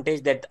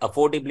advantage, that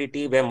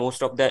affordability, where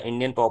most of the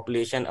Indian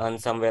population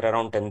earns somewhere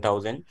around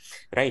 10,000,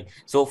 right?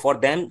 So for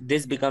them,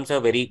 this becomes a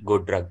very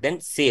good drug.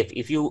 Then safe.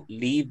 If you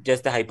leave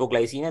just the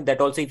hypoglycemia, that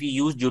also if you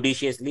use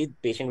judiciously,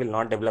 patient will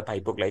not develop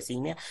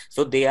hypoglycemia.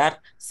 So they are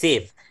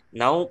safe.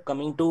 Now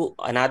coming to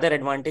another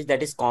advantage,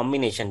 that is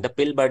combination. The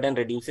pill burden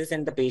reduces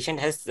and the patient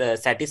has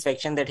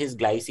satisfaction that his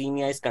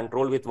glycemia is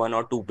controlled with 1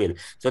 or 2 pills.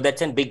 So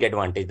that's a big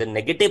advantage. The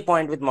negative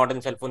point with modern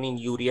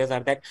sulfonylureas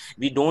are that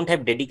we don't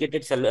have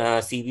dedicated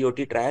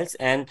CVOT trials,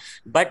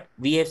 but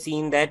we have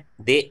seen that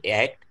they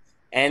act,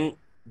 and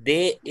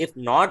they, if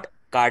not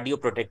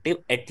cardioprotective,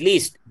 at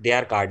least they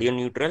are cardio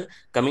neutral.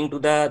 Coming to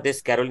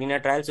this Carolina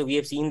trial, so we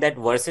have seen that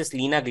versus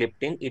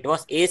linagliptin, it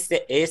was as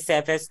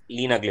safe as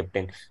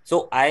linagliptin.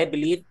 So I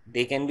believe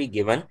they can be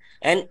given.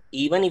 And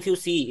even if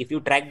you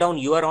track down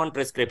your own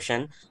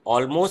prescription,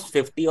 almost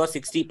 50 or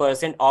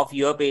 60% of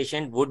your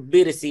patient would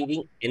be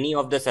receiving any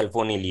of the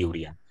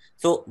sulfonylurea.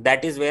 So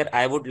that is where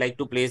I would like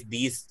to place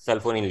these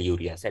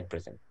sulfonylureas at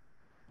present.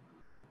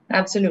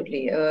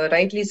 Absolutely.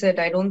 Rightly said.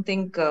 I don't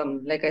think,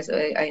 like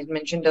I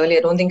mentioned earlier,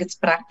 I don't think it's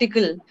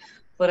practical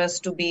for us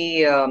to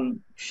be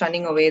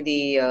shunning away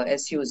the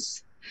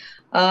SUs.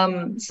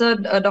 Sir,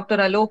 Dr.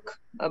 Alok,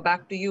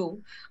 back to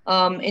you.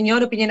 In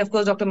your opinion, of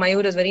course, Dr.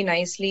 Mayur has very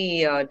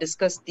nicely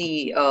discussed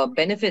the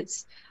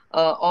benefits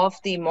of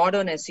the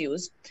modern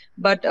SUs.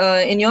 But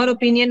in your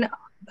opinion,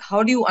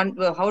 how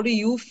do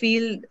you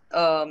feel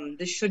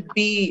this should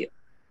be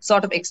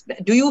sort of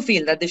do you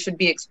feel that this should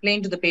be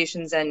explained to the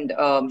patients, and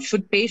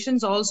should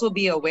patients also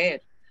be aware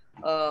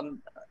um,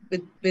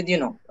 with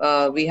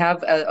we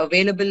have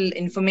available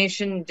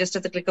information just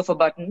at the click of a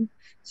button,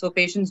 so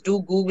patients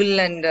do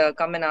Google and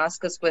come and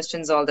ask us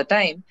questions all the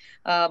time,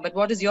 but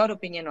what is your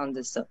opinion on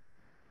this, sir?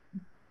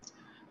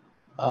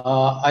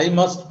 I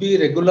must be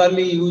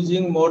regularly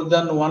using more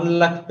than 1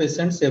 lakh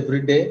patients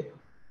every day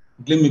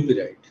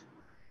glimepiride.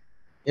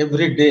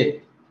 Every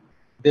day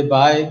they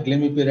buy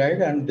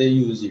glimepiride and they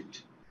use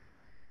it.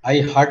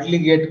 I hardly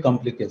get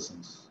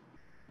complications.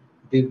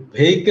 The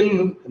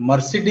vehicle,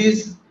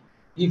 Mercedes,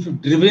 if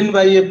driven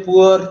by a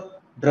poor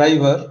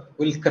driver,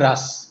 will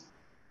crash.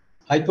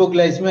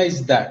 Hypoglycemia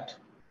is that.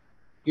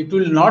 It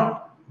will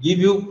not give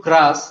you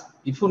crash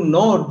if you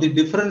know the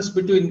difference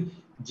between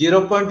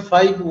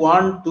 0.5,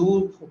 1,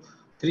 2,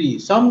 3.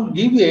 Some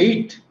give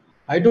 8.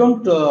 I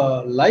don't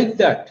like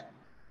that.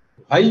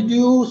 Why do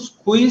you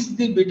squeeze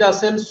the beta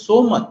cells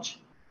so much?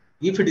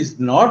 If it is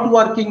not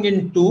working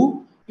in 2,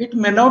 it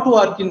may not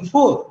work in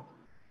 4.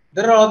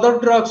 There are other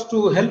drugs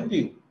to help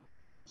you.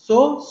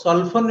 So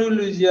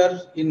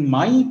sulfonylureas, in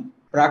my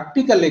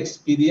practical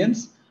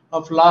experience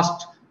of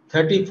last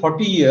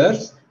 30-40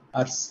 years,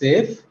 are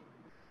safe,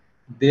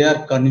 they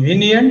are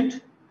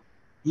convenient.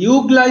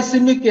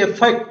 Euglycemic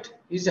effect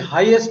is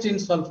highest in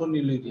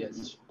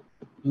sulfonylureas.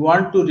 You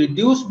want to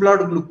reduce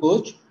blood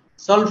glucose,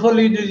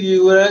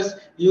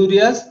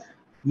 sulfonylureas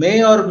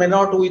may or may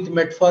not with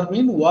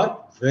metformin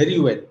work very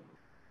well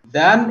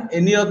than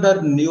any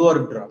other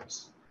newer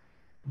drugs.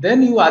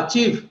 Then you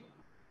achieve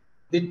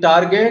the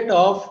target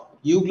of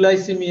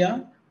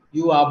euglycemia,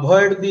 you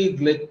avoid the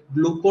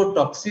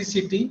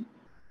glucotoxicity,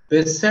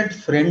 patient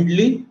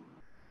friendly,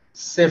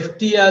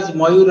 safety as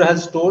Mayur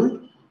has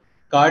told,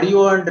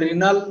 cardio and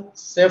renal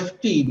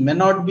safety may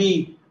not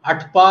be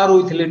at par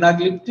with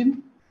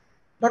linagliptin,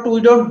 but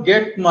we don't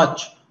get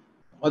much.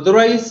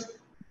 Otherwise,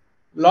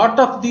 lot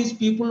of these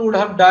people would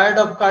have died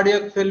of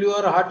cardiac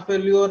failure, heart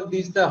failure,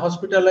 these the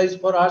hospitalized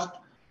for heart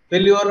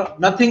failure.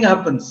 Nothing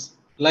happens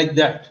like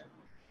that.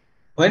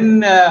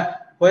 When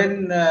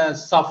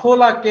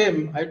Safola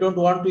came, I don't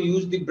want to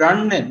use the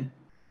brand name,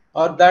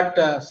 or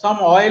that some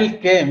oil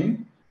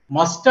came,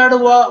 mustard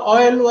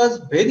oil was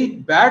very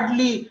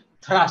badly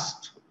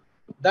thrust,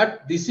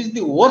 that this is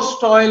the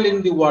worst oil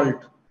in the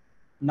world.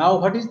 Now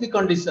what is the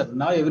condition?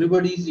 Now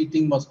everybody is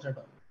eating mustard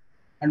oil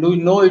and we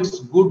know it's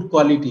good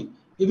quality.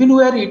 Even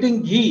we are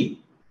eating ghee,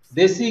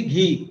 desi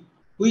ghee,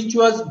 which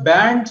was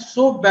banned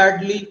so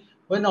badly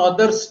when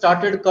others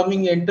started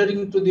entering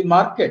into the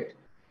market.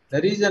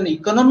 There is an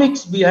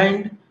economics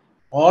behind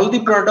all the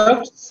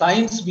products,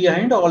 science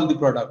behind all the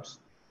products.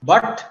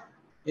 But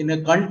in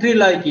a country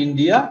like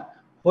India,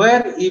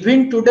 where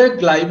even today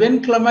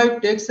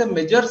glibenclamide takes a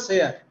major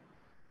share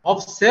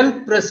of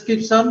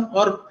self-prescription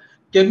or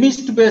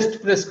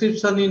chemist-based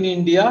prescription in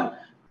India,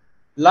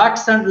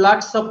 lakhs and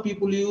lakhs of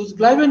people use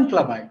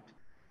glibenclamide.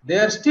 They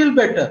are still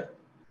better.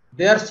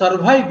 They are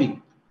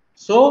surviving.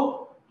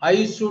 So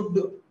I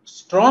should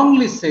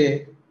strongly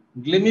say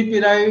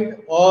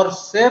glimepiride or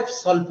safe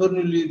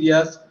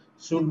sulfonylureas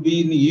should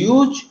be in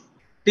use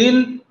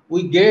till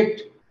we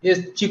get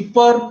a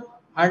cheaper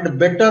and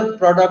better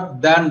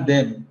product than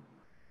them.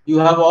 You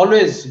have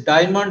always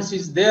diamonds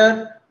is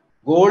there,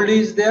 gold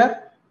is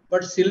there,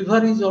 but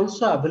silver is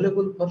also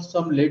available for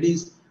some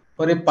ladies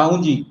for a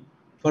paunji,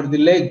 for the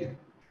leg.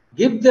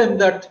 Give them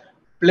that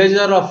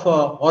pleasure of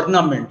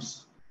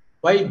ornaments.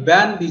 Why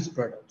ban these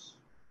products?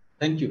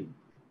 Thank you.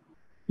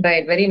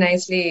 Right, very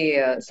nicely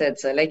said,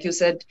 sir. Like you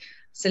said,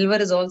 silver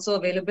is also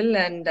available,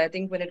 and I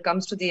think when it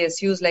comes to the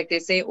SUs, like they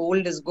say,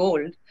 old is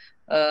gold.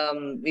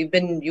 We've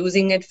been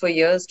using it for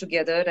years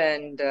together,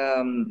 and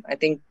I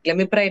think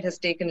glimepiride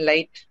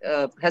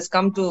has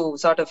come to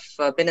sort of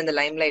been in the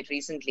limelight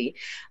recently.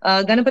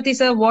 Ganapathi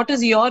sir, what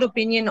is your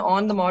opinion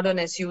on the modern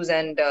SUs,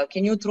 and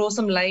can you throw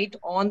some light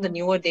on the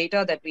newer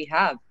data that we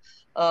have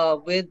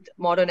with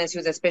modern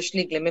SUs,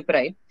 especially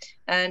glimepiride?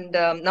 And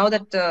now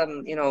that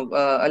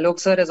Alok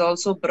sir has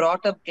also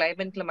brought up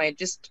glibenclamide,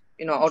 just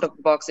out of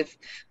the box, if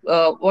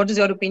what is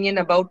your opinion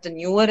about the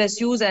newer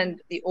SUs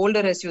and the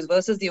older SUs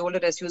versus the older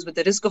SUs with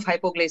the risk of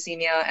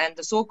hypoglycemia and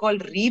the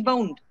so-called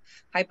rebound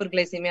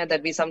hyperglycemia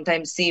that we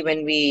sometimes see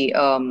when we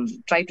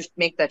try to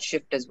make that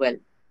shift as well.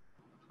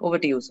 Over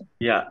to you, sir.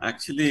 Yeah,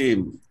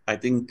 actually, I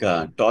think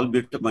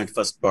tolbutamide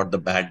first brought the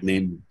bad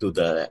name to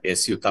the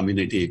SU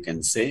community, you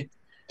can say.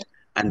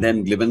 And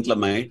then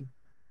glibenclamide,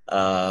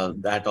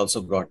 that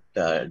also brought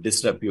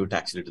disrepute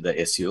actually to the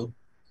SU.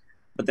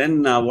 But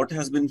then what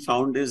has been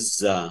found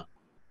is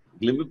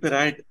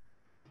glimepiride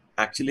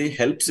actually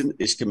helps in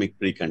ischemic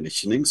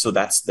preconditioning. So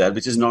that's there,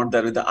 which is not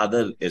there with the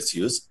other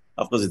SUs.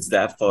 Of course, it's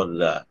there for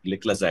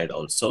gliclazide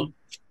also.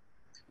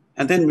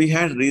 And then we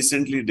had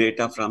recently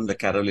data from the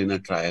Carolina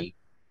trial,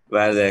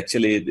 where they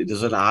actually, it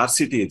was an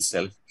RCT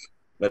itself,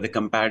 where they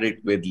compared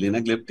it with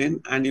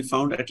linagliptin, and you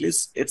found at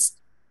least it's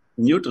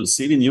neutral,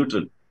 CV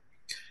neutral.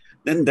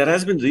 Then there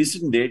has been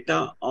recent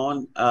data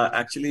on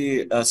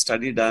actually a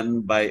study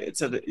done by,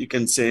 you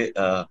can say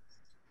a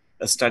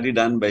study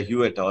done by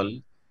Hugh et al.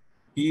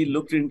 He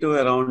looked into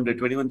around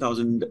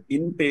 21,000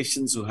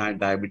 inpatients who had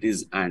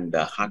diabetes and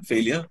heart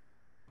failure.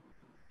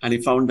 And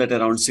he found that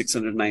around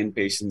 609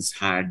 patients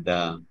had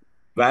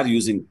were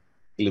using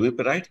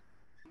glimepiride.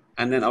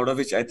 And then out of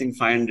which I think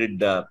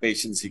 500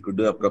 patients, he could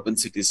do a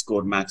propensity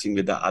score matching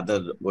with the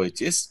other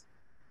OHs.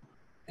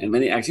 And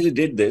when he actually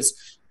did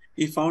this,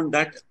 he found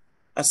that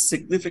a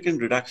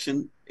significant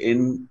reduction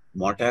in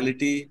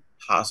mortality,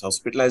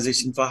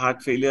 hospitalization for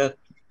heart failure,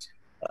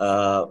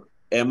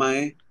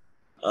 MI,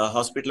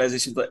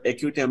 hospitalization for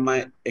acute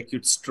MI,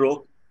 acute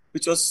stroke,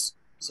 which was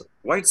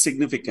quite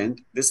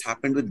significant. This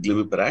happened with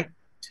glimepiride.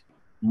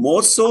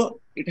 More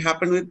so, it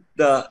happened with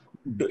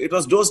it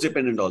was dose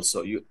dependent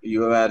also.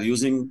 You were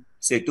using,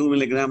 say, 2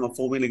 milligram or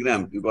 4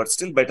 milligram, you got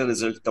still better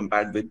results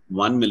compared with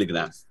 1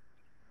 milligram.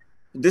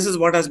 This is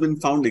what has been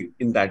found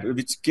in that,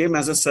 which came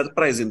as a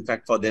surprise, in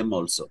fact, for them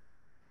also.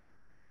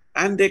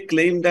 And they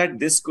claim that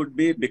this could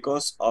be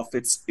because of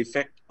its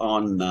effect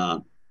on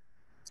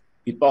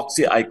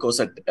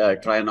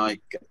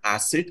epoxy-eicosanoic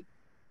acid,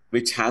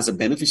 which has a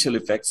beneficial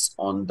effects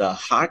on the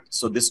heart.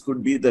 So this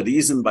could be the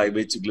reason by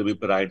which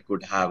glimepiride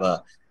could have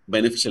a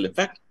beneficial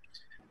effect.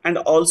 And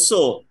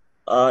also,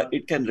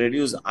 it can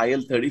reduce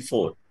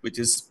IL-34, which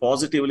is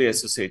positively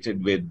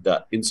associated with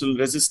insulin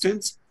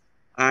resistance,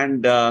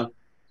 and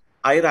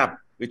IRAP,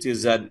 which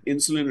is an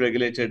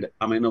insulin-regulated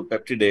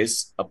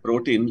aminopeptidase, a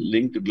protein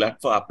linked to GLUT4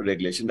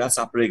 upregulation. That's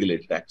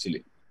upregulated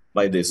actually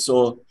by this.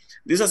 So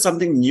these are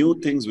something new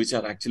things which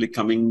are actually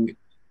coming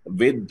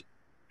with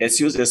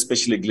SUs,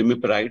 especially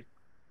glimepiride,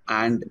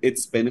 and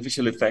its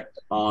beneficial effect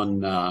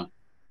on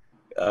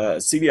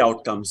CV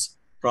outcomes,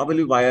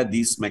 probably via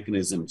these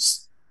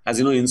mechanisms. As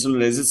you know, insulin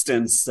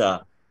resistance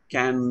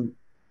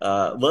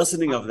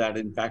worsening of that,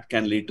 in fact,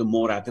 can lead to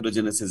more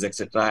atherogenesis,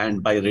 etc.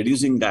 And by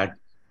reducing that,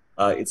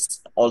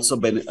 it's also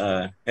been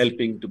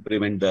helping to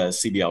prevent the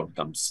CV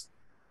outcomes.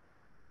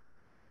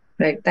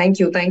 Right. Thank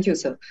you. Thank you,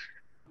 sir.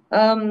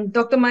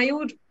 Dr.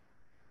 Mayur,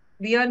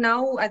 we are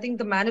now, I think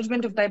the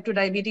management of type 2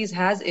 diabetes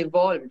has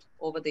evolved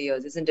over the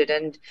years, isn't it?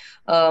 And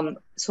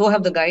so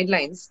have the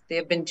guidelines. They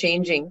have been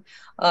changing.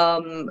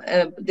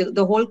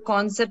 The whole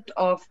concept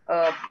of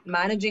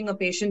managing a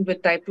patient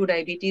with type 2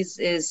 diabetes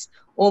is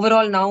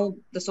overall now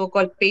the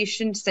so-called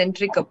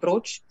patient-centric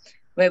approach,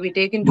 where we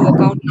take into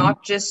account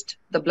not just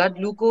the blood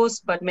glucose,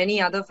 but many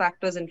other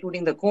factors,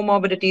 including the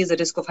comorbidities, the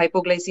risk of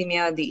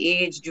hypoglycemia, the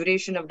age,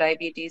 duration of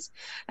diabetes,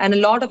 and a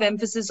lot of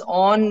emphasis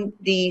on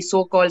the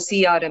so-called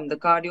CRM, the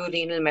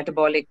cardiorenal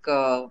metabolic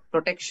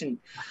protection.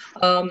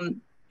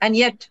 And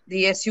yet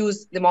the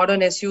SUs, the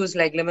modern SUs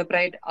like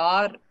glimepiride,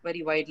 are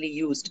very widely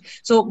used.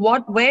 So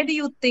where do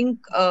you think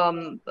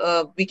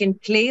we can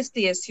place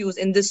the SUs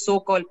in this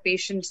so-called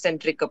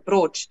patient-centric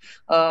approach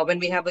when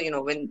we have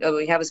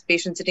we have a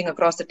patient sitting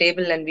across the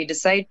table and we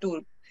decide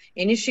to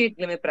initiate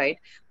glimepiride?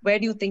 Where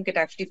do you think it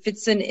actually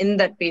fits in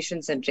that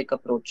patient-centric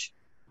approach?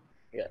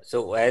 Yeah,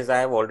 so as I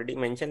have already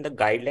mentioned, the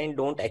guideline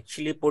don't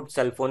actually put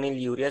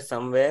sulfonylurea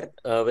somewhere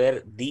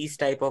where these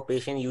type of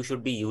patient you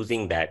should be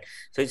using that.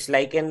 So it's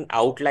like an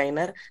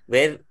outliner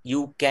where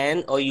you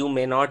can or you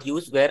may not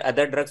use, where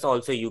other drugs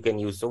also you can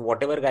use. So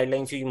whatever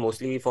guidelines you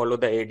mostly follow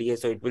the ADA,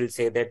 so it will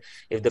say that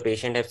if the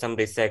patient have some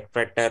risk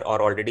factor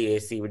or already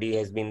ACVD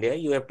has been there,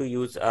 you have to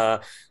use this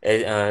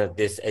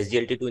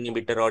SGLT2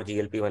 inhibitor or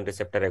GLP-1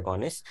 receptor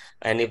agonist.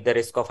 And if the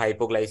risk of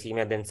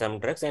hypoglycemia, then some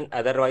drugs, and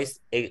otherwise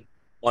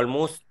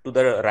almost to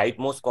the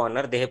rightmost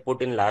corner, they have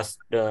put in last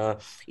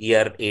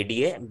year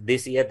ADA.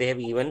 This year, they have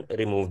even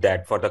removed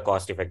that for the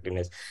cost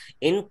effectiveness.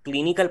 In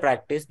clinical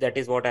practice, that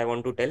is what I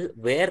want to tell,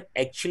 where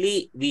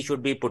actually we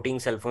should be putting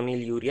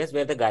sulfonylureas,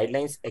 where the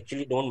guidelines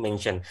actually don't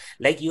mention.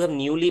 Like you have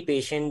newly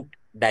patient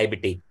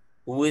diabetic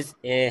who is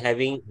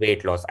having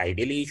weight loss.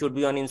 Ideally, he should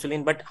be on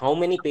insulin, but how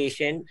many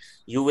patients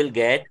you will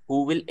get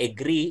who will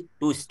agree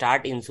to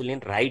start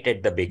insulin right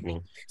at the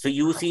beginning? So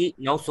you see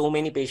now so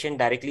many patients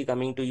directly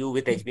coming to you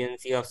with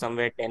HbA1c of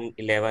somewhere 10,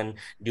 11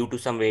 due to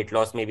some weight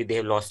loss. Maybe they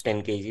have lost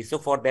 10 kg. So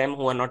for them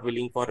who are not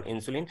willing for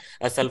insulin,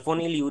 a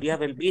sulfonylurea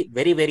will be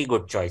very, very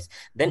good choice.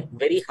 Then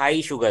very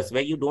high sugars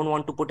where you don't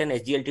want to put an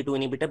SGLT2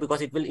 inhibitor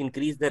because it will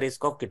increase the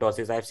risk of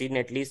ketosis. I've seen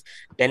at least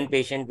 10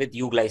 patients with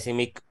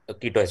euglycemic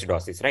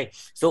ketoacidosis, right?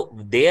 So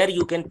So there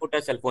you can put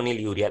a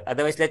sulfonylurea.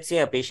 Otherwise, let's say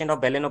a patient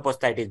of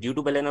belanoposthitis, due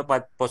to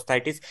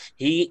belanoposthitis,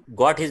 he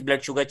got his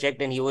blood sugar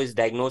checked and he was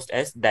diagnosed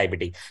as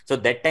diabetic. So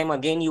that time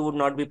again, you would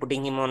not be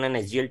putting him on an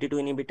SGLT2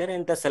 inhibitor,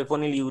 and the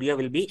sulfonylurea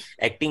will be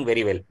acting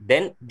very well.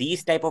 Then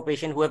these type of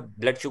patients who have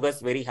blood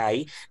sugars very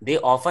high, they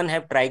often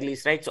have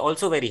triglycerides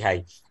also very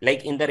high,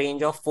 like in the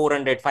range of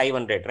 400,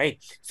 500, right?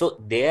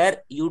 So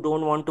there you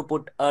don't want to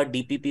put a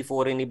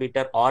DPP4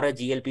 inhibitor or a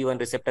GLP-1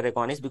 receptor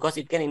agonist, because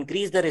it can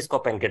increase the risk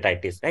of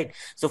pancreatitis, right?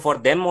 So for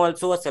them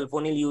also, a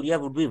sulfonylurea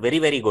would be very,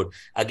 very good.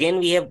 Again,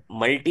 we have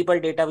multiple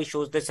data which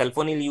shows that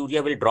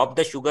sulfonylurea will drop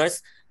the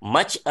sugars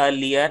much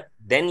earlier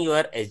than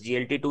your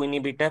SGLT2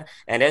 inhibitor.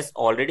 And as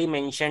already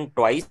mentioned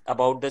twice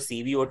about the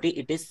CVOT,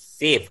 it is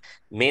safe.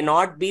 May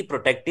not be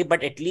protective,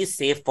 but at least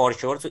safe for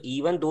sure. So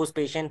even those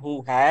patients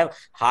who have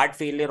heart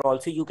failure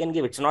also, you can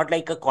give. It's not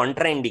like a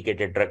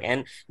contraindicated drug.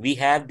 And we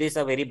have this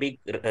a very big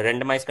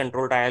randomized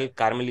control trial,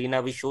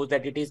 Carmelina, which shows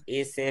that it is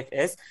as safe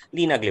as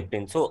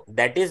linagliptin. So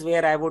that is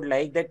where I would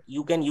like that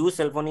you can use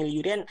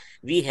sulfonylurea, and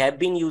we have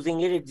been using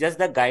it. It's just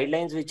the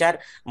guidelines which are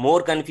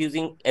more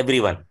confusing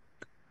everyone.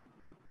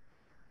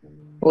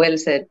 Well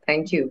said.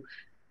 Thank you.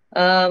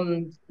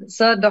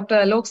 Sir, Dr.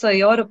 Alok, sir,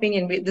 your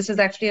opinion. This is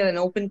actually an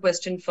open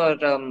question for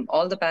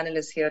all the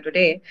panelists here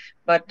today.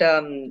 But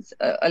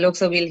Alok,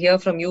 sir, we'll hear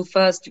from you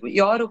first.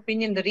 Your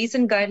opinion, the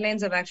recent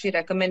guidelines have actually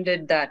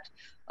recommended that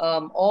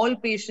all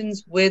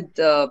patients with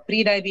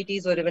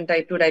pre-diabetes or even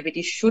type 2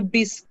 diabetes should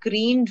be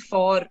screened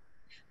for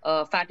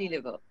fatty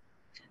liver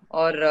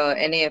or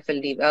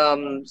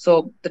NAFLD.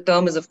 So the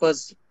term is, of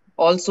course,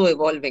 also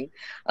evolving.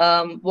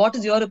 What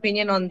is your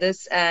opinion on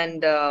this?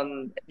 And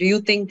do you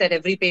think that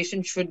every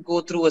patient should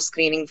go through a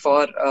screening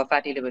for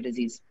fatty liver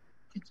disease?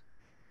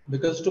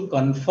 Because to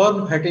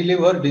confirm fatty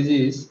liver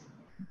disease,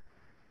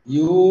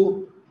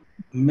 you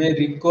may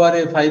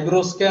require a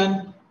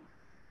fibroscan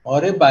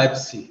or a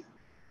biopsy.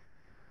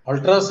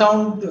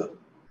 Ultrasound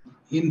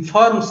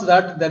informs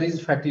that there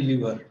is fatty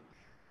liver.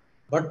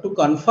 But to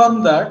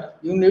confirm that,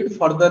 you need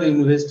further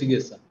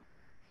investigation.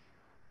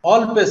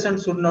 All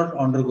patients should not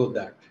undergo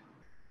that.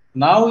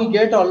 Now we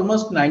get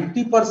almost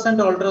 90%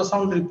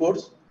 ultrasound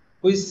reports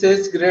which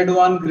says grade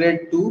 1,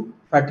 grade 2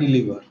 fatty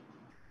liver.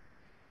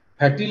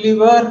 Fatty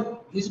liver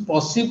is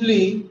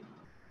possibly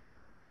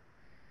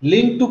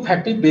linked to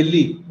fatty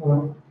belly.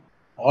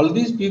 All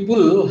these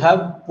people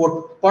have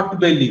pot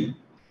belly,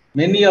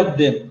 many of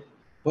them.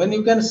 When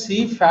you can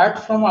see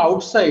fat from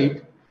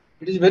outside,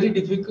 it is very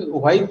difficult.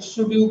 Why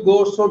should you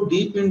go so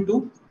deep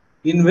into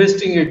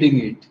investigating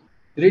it?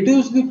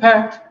 Reduce the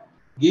fat,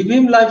 give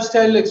him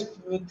lifestyle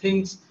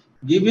things,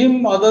 give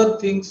him other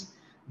things.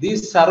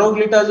 This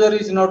saroglitazone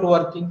is not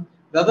working.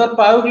 The other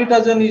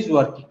pioglitazone is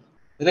working,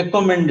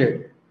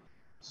 recommended.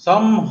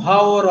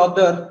 Somehow or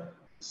other,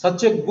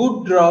 such a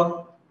good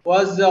drug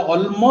was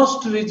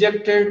almost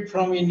rejected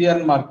from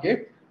Indian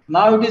market.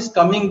 Now it is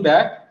coming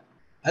back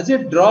as a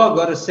drug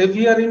or a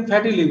savior in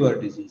fatty liver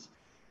disease.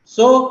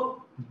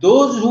 So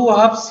those who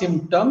have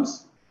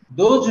symptoms,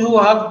 those who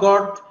have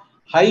got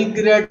high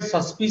grade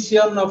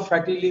suspicion of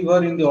fatty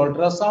liver in the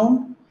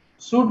ultrasound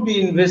should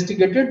be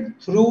investigated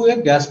through a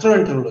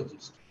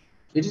gastroenterologist.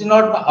 It is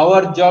not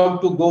our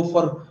job to go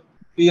for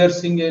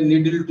piercing a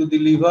needle to the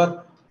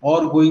liver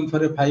or going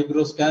for a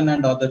fibroscan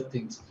and other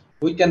things.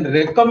 We can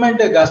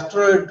recommend a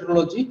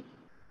gastroenterology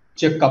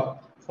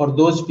checkup for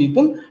those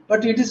people,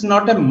 but it is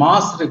not a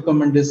mass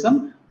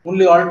recommendation.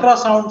 Only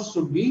ultrasound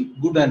should be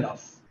good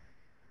enough.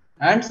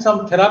 And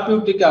some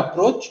therapeutic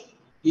approach,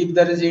 if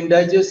there is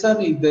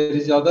indigestion, if there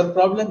is other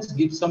problems,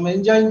 give some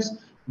enzymes,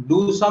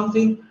 do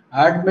something,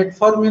 add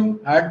metformin,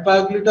 add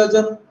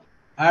pioglitazone,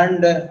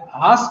 and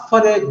ask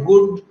for a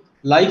good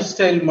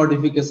lifestyle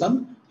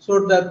modification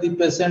so that the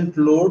patient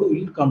load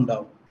will come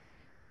down.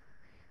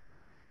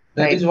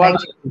 That is what.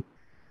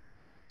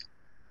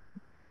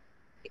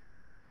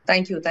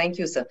 Thank you,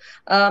 sir.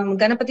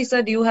 Ganapathi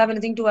sir, do you have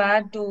anything to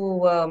add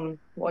to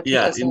what you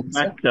just said? In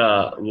fact,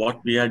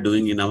 what we are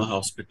doing in our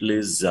hospital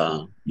is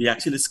we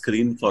actually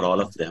screen for all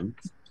of them.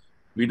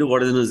 We do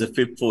what is known as a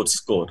FIB-4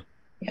 score.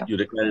 Yeah. You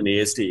require an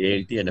AST,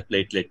 ALT, and a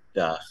platelet.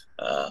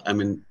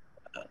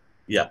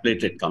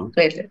 Platelet count.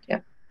 Platelet,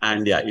 yeah.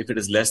 And yeah, if it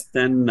is less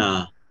than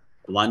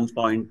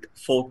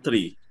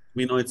 1.43,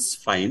 we know it's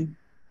fine.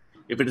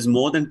 If it is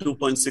more than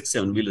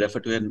 2.67, we'll refer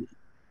to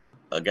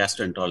a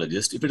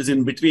gastroenterologist. If it is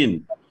in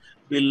between,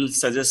 we'll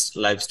suggest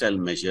lifestyle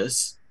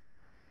measures.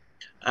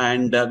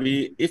 And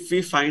if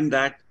we find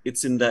that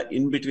it's in the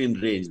in-between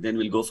range, then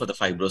we'll go for the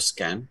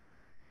fibroscan.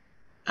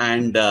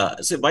 And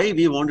so why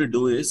we want to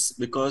do is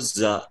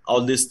because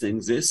all these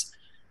things is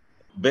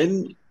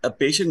when a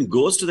patient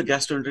goes to the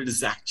gastroenterologist,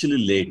 it's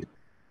actually late.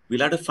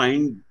 We'll have to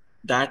find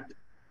that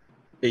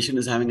patient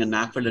is having a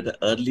NAFLD at the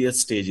earlier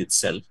stage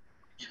itself.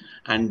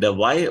 And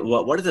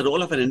what is the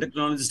role of an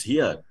endocrinologist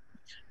here?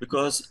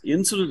 Because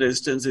insulin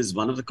resistance is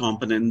one of the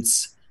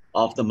components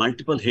of the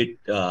multiple hit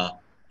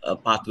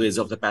pathways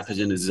of the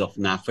pathogenesis of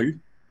NAFLD.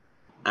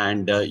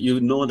 And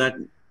you know that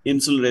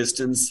insulin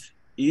resistance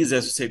is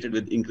associated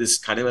with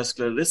increased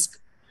cardiovascular risk.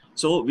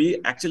 So we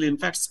actually, in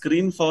fact,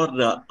 screen for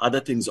other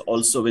things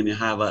also when you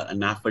have a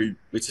NAFLD,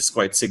 which is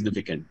quite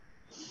significant.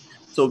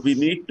 So we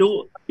need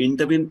to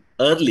intervene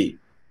early.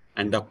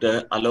 And Dr.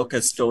 Alok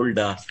has told,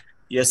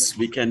 yes,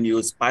 we can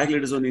use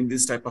pioglitazone in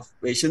this type of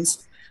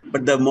patients.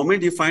 But the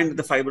moment you find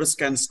the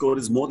fibroscan score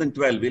is more than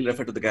 12, we'll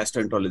refer to the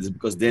gastroenterologist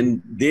because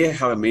then they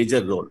have a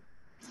major role.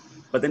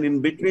 But then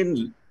in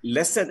between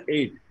less than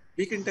 8,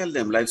 we can tell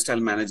them lifestyle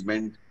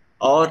management,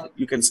 or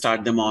you can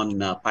start them on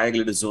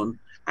pioglitazone.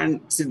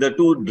 And see the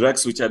two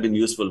drugs which have been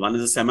useful. One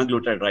is a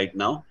semaglutide right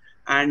now,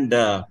 and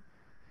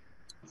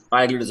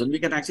pioglitazone. We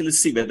can actually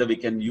see whether we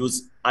can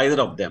use either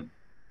of them.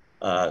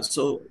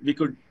 So we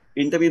could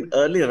intervene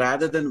early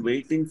rather than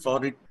waiting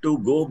for it to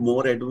go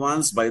more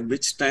advanced, by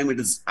which time it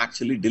is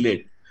actually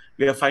delayed.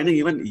 We are finding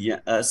even,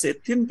 say,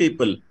 thin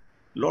people, a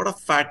lot of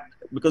fat,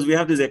 because we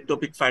have this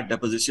ectopic fat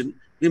deposition.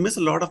 We miss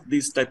a lot of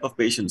these type of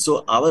patients.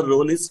 So our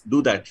role is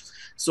do that.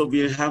 So we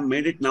have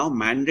made it now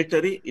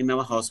mandatory in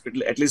our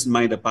hospital, at least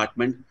my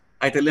department.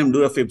 I tell them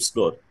do a FIB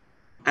score,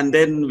 and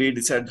then we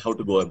decide how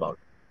to go about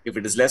it. If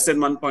it is less than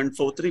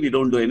 1.43, we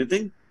don't do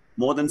anything.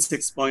 More than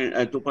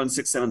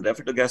 2.67,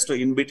 refer to gastro.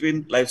 In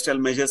between, lifestyle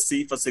measures,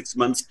 see for 6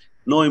 months,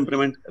 no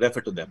improvement,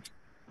 refer to them.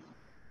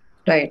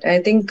 Right. I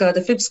think the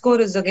FIB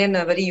score is again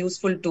a very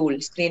useful tool,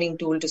 screening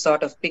tool to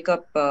sort of pick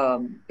up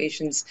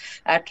patients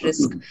at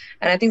risk.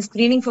 And I think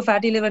screening for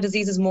fatty liver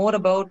disease is more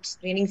about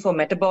screening for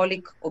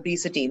metabolic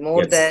obesity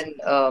more than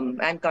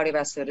and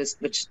cardiovascular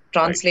risk, which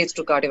translates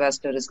to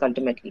cardiovascular risk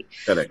ultimately.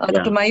 Correct.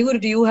 Dr. Mayur,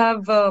 do you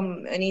have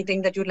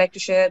anything that you'd like to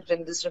share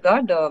in this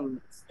regard?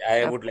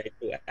 I would like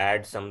to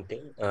add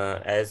something.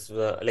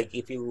 Like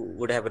if you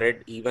would have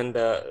read even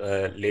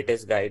the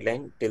latest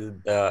guideline till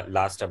the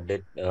last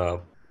update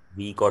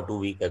week or 2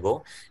 weeks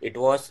ago, it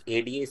was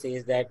ADA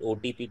says that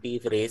OTPT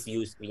if raise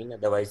you screen,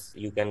 otherwise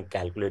you can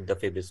calculate the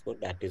FIB score.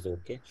 That is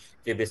okay.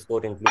 FIB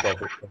score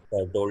includes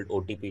told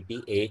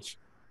OTPT, age,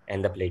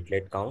 and the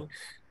platelet count.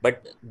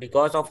 But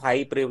because of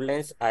high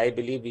prevalence, I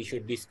believe we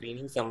should be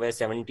screening somewhere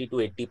 70 to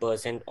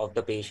 80% of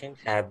the patient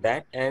have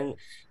that, and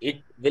it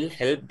will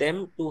help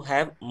them to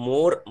have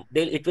more.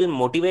 It will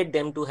motivate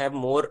them to have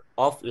more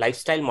of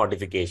lifestyle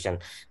modification,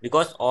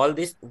 because all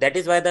this, that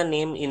is why the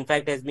name in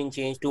fact has been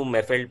changed to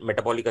MEFLD,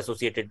 metabolic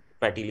associated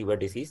fatty liver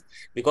disease,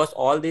 because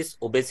all this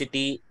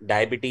obesity,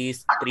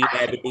 diabetes,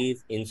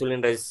 pre-diabetes,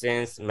 insulin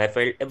resistance,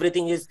 MEFLD,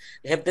 everything is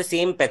have the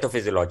same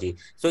pathophysiology.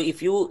 So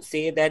if you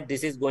say that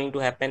this is going to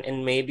happen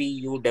and maybe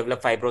you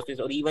develop fibrosis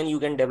or even you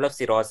can develop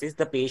cirrhosis,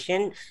 the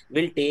patient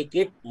will take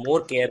it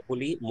more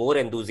carefully, more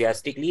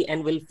enthusiastically,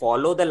 and will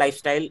follow the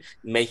lifestyle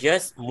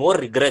measures more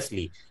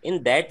rigorously.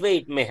 In that way,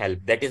 it may help.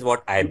 That is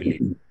what I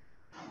believe.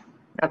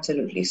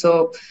 Absolutely.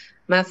 So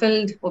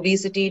MAFLD,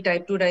 obesity,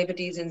 type 2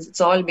 diabetes,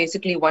 it's all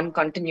basically one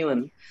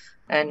continuum.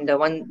 And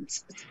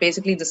it's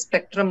basically the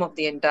spectrum of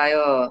the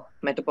entire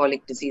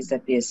metabolic disease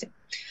that we are seeing.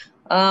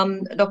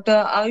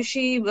 Dr.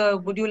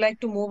 Ayushi, would you like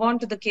to move on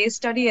to the case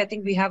study? I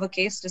think we have a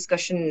case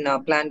discussion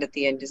planned at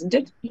the end, isn't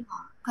it? Yeah,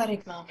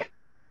 correct, ma'am.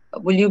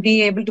 Will you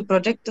be able to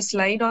project a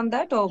slide on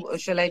that, or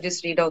shall I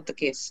just read out the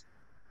case?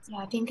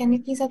 Yeah, team, can you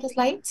please have the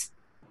slides?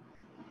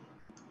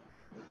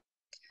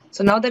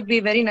 So now that we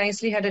very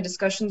nicely had a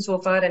discussion so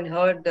far and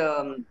heard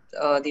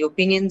the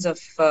opinions of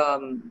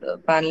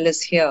the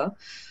panelists here,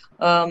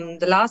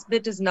 the last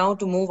bit is now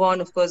to move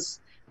on, of course,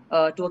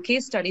 to a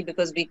case study,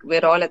 because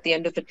we're all at the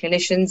end of it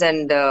clinicians,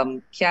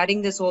 and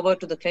carrying this over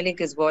to the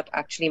clinic is what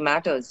actually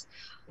matters.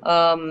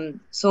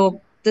 So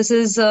this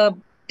is a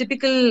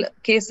typical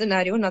case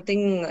scenario,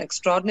 nothing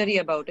extraordinary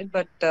about it,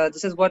 but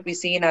this is what we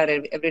see in our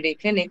everyday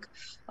clinic.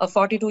 A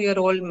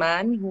 42-year-old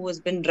man who has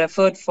been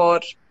referred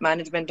for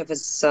management of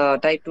his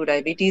type 2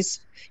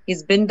 diabetes.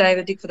 He's been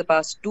diabetic for the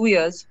past 2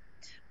 years.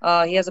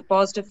 He has a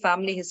positive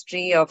family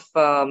history of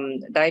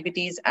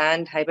diabetes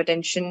and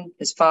hypertension.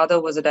 His father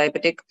was a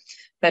diabetic.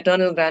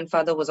 Paternal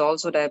grandfather was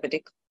also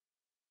diabetic.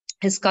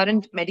 His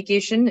current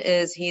medication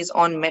is he's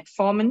on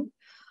metformin.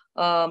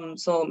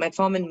 So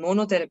metformin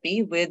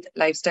monotherapy with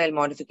lifestyle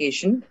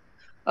modification,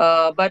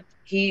 but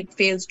he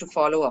fails to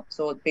follow up.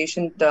 So the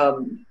patient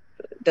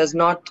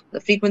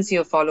the frequency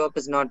of follow-up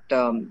is not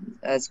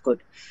as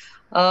good.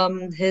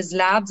 His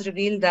labs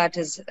reveal that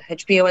his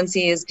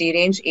HbA1c is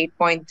deranged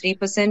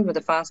 8.3% with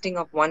a fasting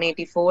of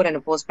 184 and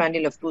a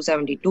postprandial of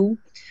 272.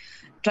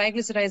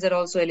 Triglycerides are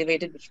also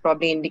elevated, which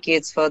probably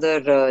indicates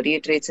further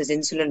reiterates his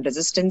insulin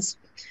resistance.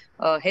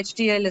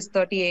 HDL is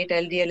 38,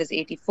 LDL is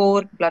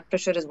 84, blood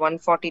pressure is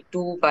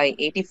 142 by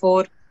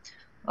 84,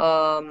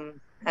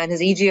 and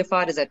his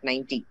EGFR is at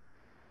 90.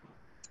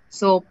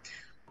 So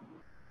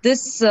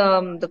this,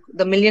 the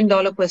 $1 million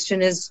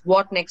question is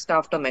what next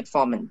after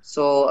metformin?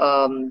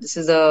 So this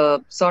is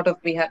a sort of,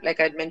 we have,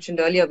 like I mentioned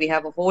earlier, we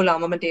have a whole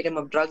armamentarium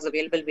of drugs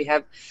available. We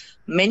have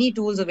many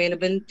tools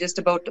available. Just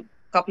about a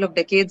couple of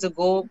decades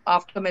ago,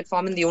 after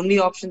metformin, the only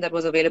option that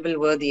was available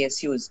were the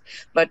SUs.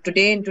 But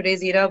today, in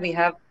today's era, we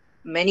have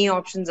many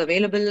options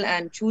available,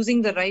 and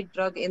choosing the right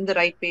drug in the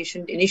right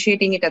patient,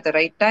 initiating it at the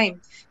right time,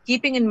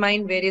 keeping in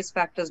mind various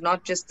factors,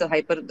 not just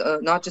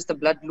the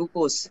blood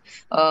glucose,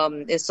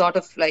 is sort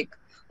of like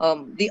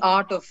the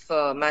art of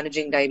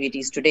managing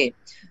diabetes today.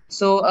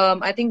 So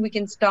I think we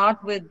can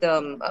start with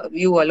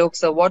you, Alok.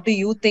 So what do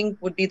you think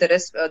would be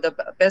the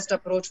best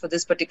approach for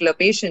this particular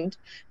patient?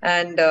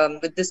 And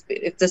with this,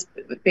 if this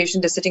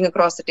patient is sitting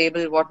across the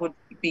table, what would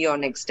be your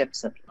next steps,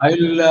 sir?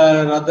 I'll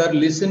rather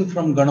listen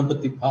from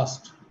Ganapathi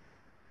first,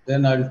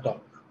 then I'll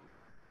talk.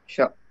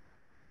 Sure.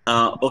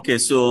 Okay,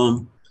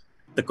 so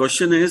the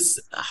question is,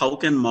 how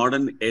can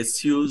modern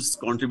SUs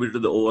contribute to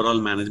the overall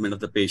management of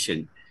the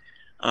patient?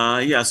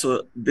 Yeah,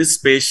 so this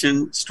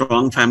patient,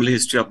 strong family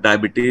history of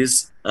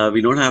diabetes,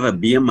 we don't have a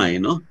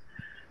BMI,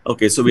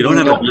 Okay, so we don't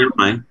have a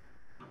BMI.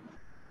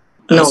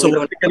 No, so we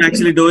what don't. we can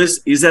actually do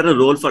is there a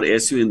role for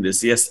SU in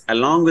this? Yes,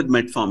 along with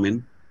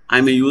metformin, I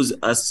may use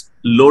a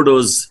low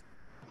dose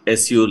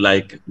SU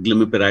like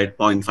glimepiride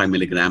 0.5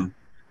 milligram.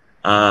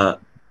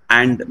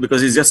 And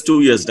because he's just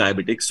 2 years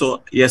diabetic,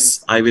 so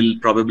yes, I will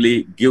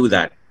probably give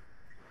that.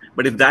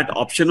 But if that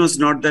option was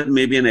not there,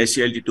 maybe an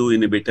SGLT2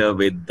 inhibitor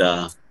with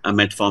a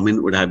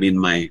metformin would have been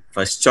my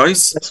first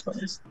choice. That's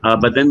fine.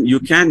 But then you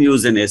can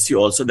use an SU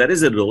also. There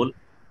is a role.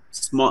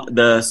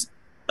 The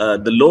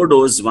low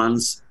dose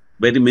ones,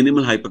 very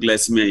minimal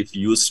hypoglycemia if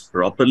used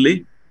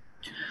properly.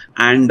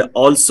 And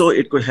also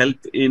it could help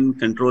in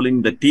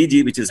controlling the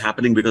TG, which is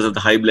happening because of the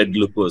high blood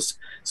glucose.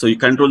 So you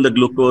control the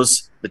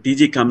glucose, the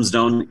TG comes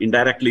down,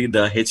 indirectly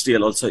the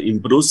HDL also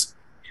improves.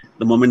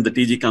 The moment the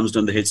TG comes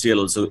down, the HDL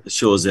also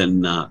shows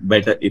an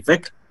better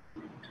effect.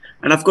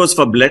 And of course,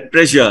 for blood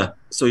pressure,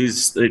 so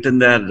he's written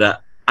there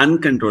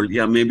uncontrolled.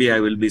 Yeah, maybe I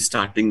will be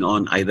starting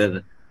on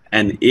either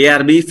an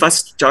ARB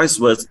first choice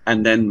was,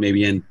 and then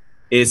maybe an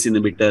ACE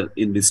inhibitor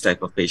in this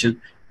type of patient.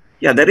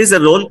 Yeah, there is a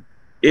role.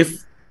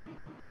 If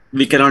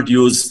we cannot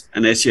use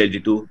an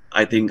SGLT2,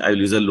 I think I will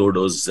use a low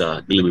dose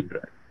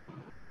glimepiride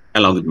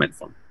along with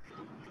metformin.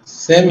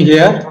 Same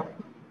here.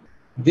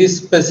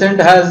 This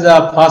patient has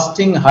a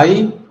fasting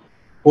high,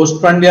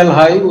 postprandial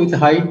high with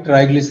high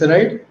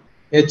triglyceride.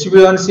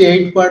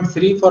 HbA1c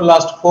 8.3 for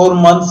last 4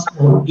 months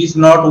is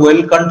not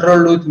well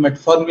controlled with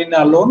metformin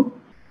alone.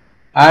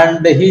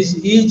 And his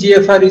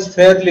eGFR is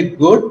fairly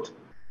good.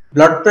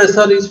 Blood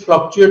pressure is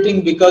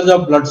fluctuating because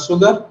of blood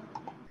sugar.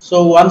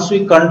 So once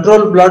we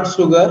control blood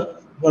sugar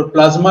or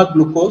plasma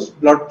glucose,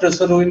 blood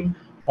pressure will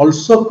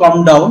also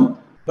come down.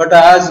 But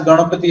as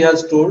Ganapathi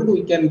has told,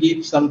 we can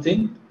give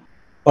something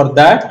for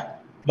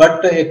that.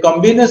 But a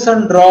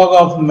combination drug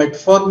of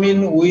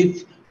metformin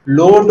with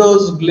low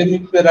dose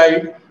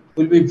glimepiride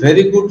will be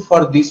very good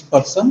for this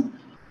person,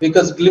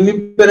 because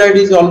glimepiride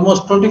is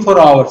almost 24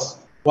 hours,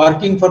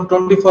 working for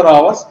 24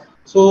 hours.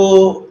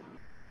 So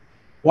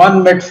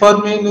one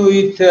metformin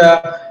with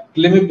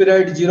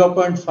glimepiride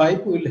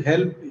 0.5 will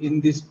help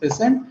in this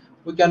patient.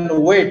 We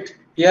can wait.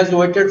 He has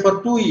waited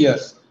for 2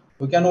 years.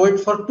 We can wait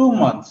for 2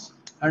 months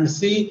and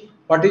see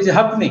what is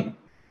happening.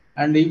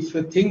 And if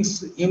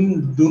things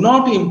do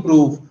not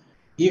improve,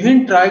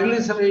 even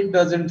triglyceride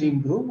doesn't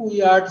improve,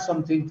 we add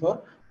something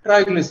for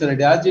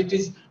triglyceride. As it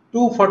is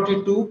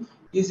 242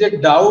 is a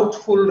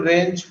doubtful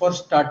range for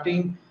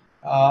starting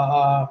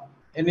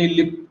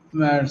any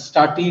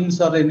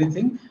statins or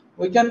anything.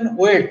 We can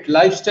wait.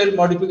 Lifestyle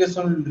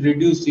modification will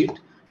reduce it,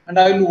 and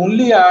I will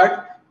only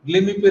add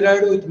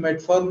glimepiride with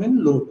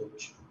metformin low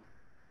dose.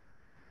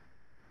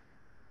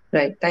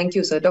 Right. Thank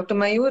you, sir. Dr.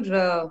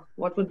 Mayur,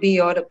 what would be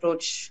your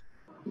approach?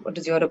 What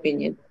is your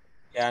opinion?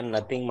 Yeah,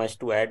 nothing much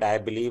to add. I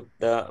believe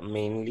the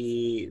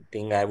mainly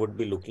thing I would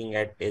be looking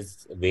at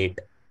is weight,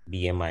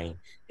 BMI.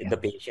 If the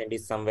patient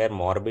is somewhere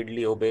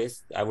morbidly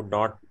obese, I would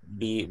not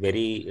be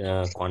very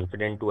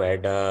confident to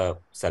add a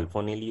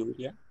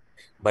sulfonylurea.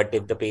 But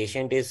if the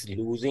patient is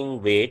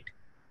losing weight,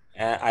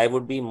 I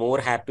would be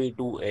more happy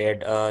to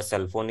add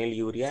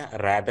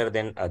sulfonylurea rather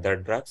than other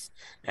drugs.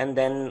 And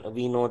then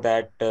we know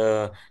that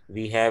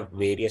we have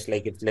various,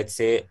 like if let's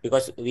say,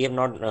 because we have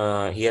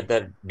not here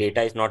the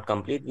data is not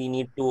complete, we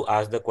need to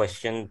ask the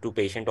question to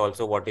patient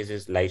also, what is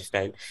his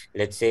lifestyle.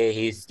 Let's say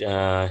he's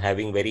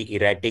having very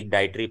erratic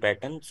dietary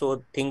pattern,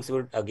 so things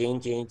would again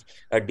change.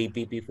 A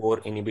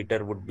DPP4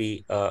 inhibitor would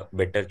be a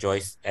better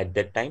choice at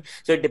that time.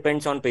 So it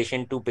depends on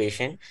patient to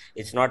patient.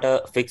 It's not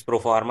a fixed pro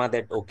forma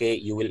that okay,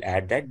 you will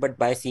add that, but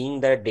by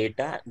seeing the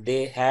data,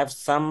 they have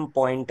some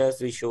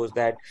pointers which shows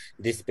that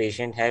this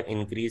patient have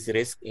increased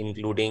risk,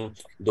 including,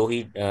 though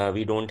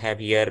we don't have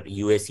here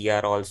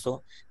UACR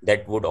also,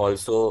 that would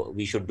also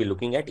we should be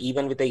looking at.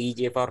 Even with the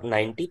eGFR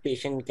 90,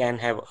 patient can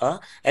have a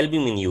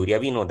albuminuria,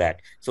 we know that,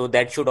 so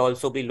that should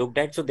also be looked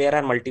at. So there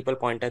are multiple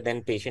pointers.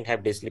 Then patient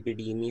have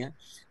dyslipidemia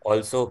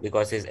also,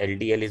 because his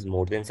LDL is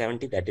more than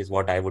 70, that is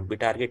what I would be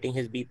targeting.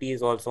 His BP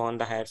is also on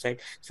the higher side,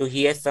 so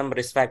he has some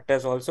risk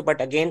factors also. But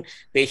again,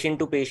 patient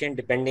to patient,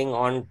 depending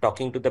on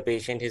talking to the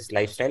patient, his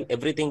lifestyle,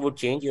 everything would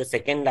change. Your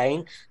second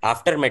line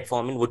after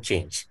metformin would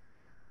change.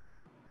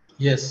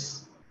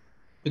 Yes,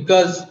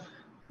 because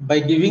by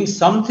giving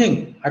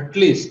something, at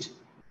least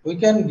we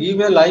can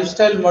give a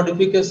lifestyle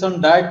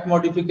modification, diet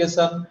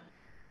modification,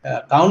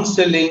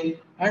 counseling,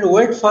 and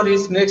wait for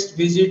his next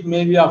visit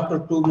maybe after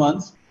 2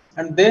 months,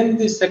 and then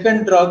the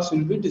second drugs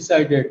will be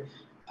decided.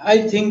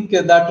 I think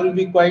that will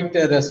be quite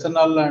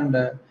rational and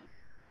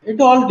It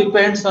all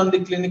depends on the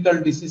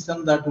clinical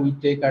decision that we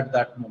take at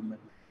that moment.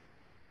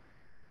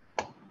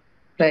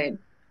 Right.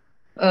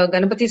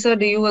 Ganapathi sir,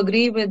 do you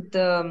agree with?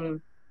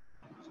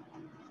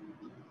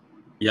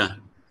 Yeah.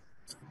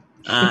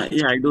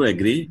 Yeah, I do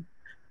agree.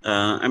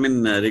 I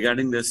mean,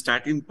 regarding the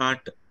statin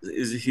part,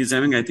 he's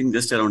having, I think,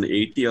 just around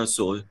 80 or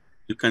so.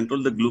 You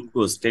control the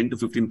glucose, 10 to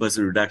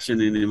 15%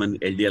 reduction in even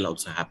LDL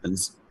also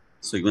happens.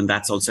 So even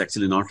that's also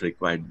actually not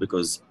required,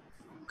 because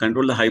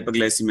control the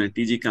hyperglycemia,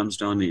 TG comes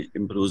down, it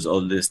improves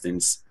all these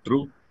things.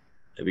 True.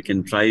 We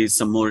can try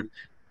some more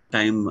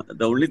time.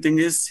 The only thing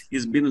is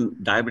he's been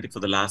diabetic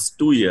for the last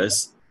 2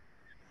 years.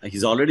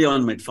 He's already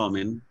on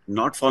metformin,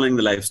 not following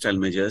the lifestyle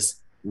measures.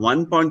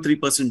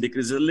 1.3%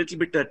 decrease is a little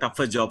bit a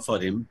tougher job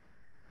for him,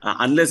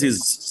 unless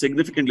he's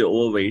significantly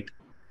overweight.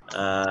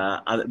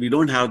 We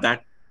don't have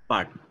that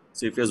part.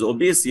 So if he was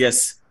obese,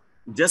 yes,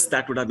 just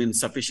that would have been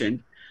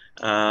sufficient.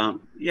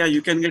 Yeah,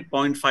 you can get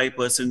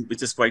 0.5%,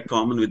 which is quite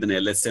common with an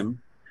LSM.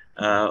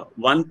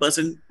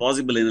 1%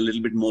 possible in a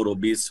little bit more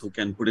obese who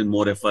can put in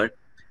more effort.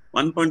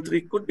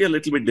 1.3 could be a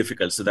little bit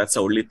difficult. So that's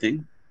the only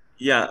thing.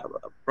 Yeah,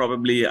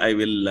 probably I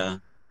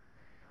will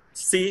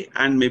see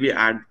and maybe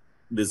add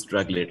this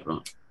drug later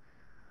on.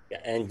 Yeah,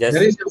 and just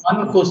there is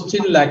one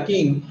question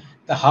lacking: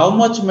 how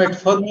much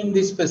metformin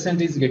this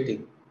patient is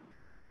getting?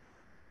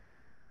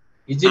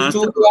 Is it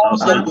 2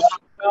 grams or 1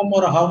 gram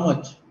or how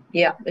much?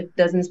 Yeah, it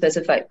doesn't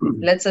specify.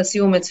 Let's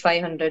assume it's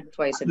 500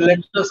 twice a day. Let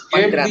us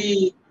get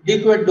the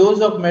adequate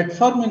dose of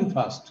metformin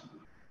first.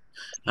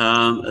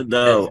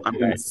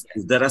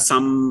 There are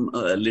some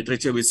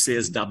literature which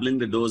says doubling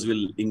the dose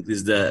will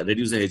reduce the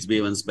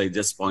HbA1c by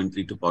just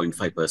 0.3 to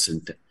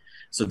 0.5%.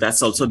 So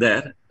that's also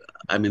there.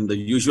 I mean, the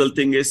usual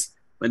thing is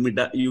when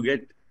you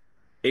get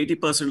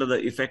 80% of the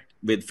effect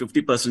with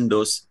 50%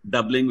 dose,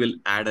 doubling will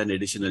add an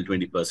additional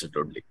 20%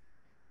 only.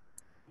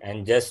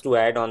 And just to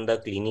add on the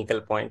clinical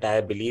point,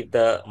 I believe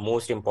the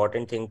most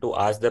important thing to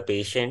ask the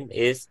patient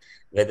is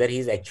whether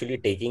he's actually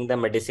taking the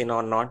medicine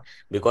or not,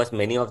 because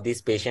many of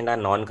these patients are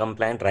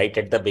non-compliant right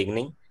at the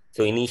beginning.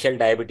 So initial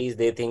diabetes,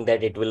 they think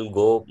that it will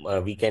go,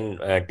 we can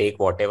take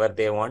whatever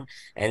they want.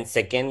 And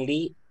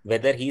secondly,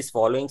 whether he's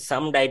following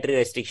some dietary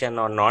restriction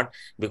or not,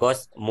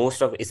 because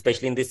most of,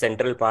 especially in the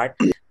central part,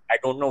 I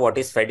don't know what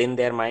is fed in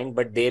their mind,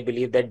 but they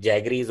believe that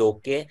jaggery is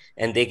okay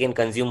and they can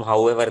consume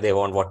however they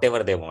want,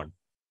 whatever they want.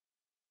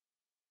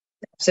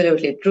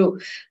 Absolutely true.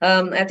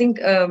 I think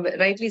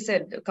rightly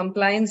said,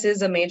 compliance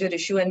is a major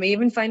issue. And we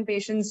even find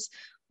patients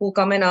who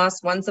come and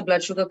ask, once the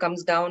blood sugar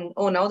comes down,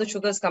 oh, now the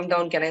sugar's come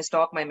down, can I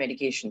stop my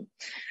medication?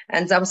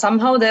 And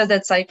somehow there's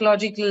that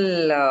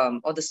psychological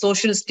or the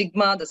social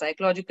stigma, the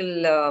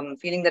psychological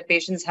feeling that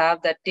patients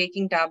have that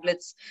taking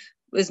tablets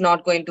is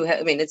not going to have,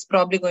 I mean, it's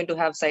probably going to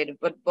have side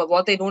effects. But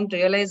what they don't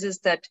realize is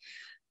that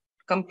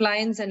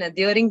compliance and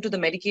adhering to the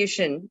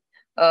medication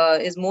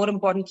is more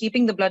important.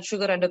 Keeping the blood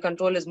sugar under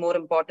control is more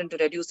important to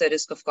reduce the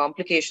risk of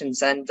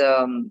complications. And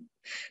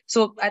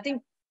so I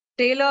think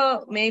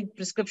tailor-made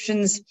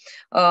prescriptions,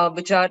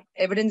 which are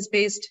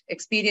evidence-based,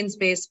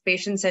 experience-based,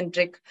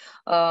 patient-centric,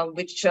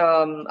 which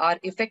are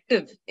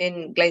effective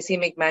in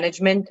glycemic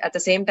management, at the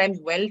same time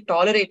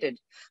well-tolerated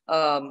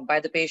by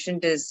the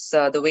patient, is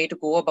the way to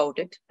go about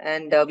it.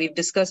 And we've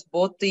discussed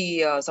both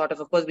the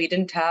of course, we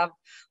didn't have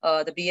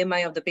the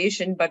BMI of the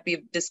patient, but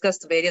we've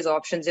discussed various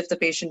options. If the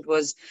patient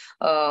was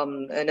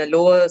in a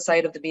lower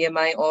side of the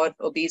BMI or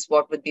obese,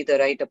 what would be the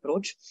right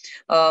approach?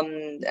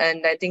 And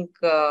I think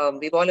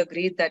we've all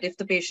agreed that if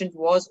the patient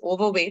was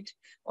overweight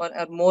or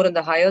more on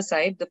the higher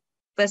side, the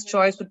best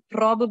choice would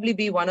probably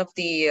be one of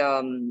the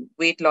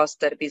weight loss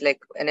therapies, like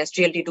an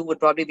SGLT2 would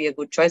probably be a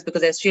good choice,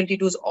 because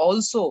SGLT2s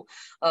also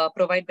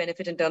provide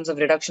benefit in terms of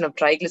reduction of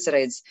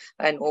triglycerides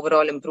and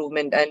overall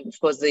improvement, and of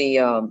course the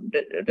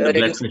blood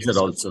pressure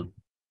also.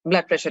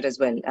 Blood pressure as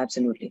well,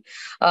 absolutely.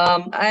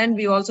 And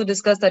we also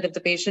discussed that if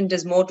the patient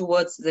is more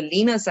towards the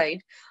leaner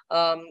side,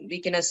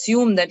 we can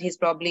assume that he's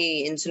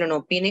probably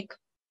insulinopenic,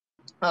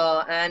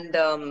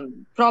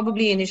 and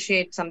probably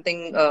initiate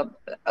something,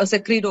 a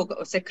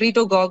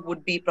secretagogue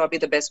would be probably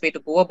the best way to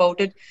go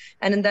about it.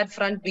 And in that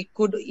front, we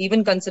could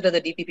even consider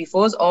the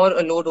DPP-4s or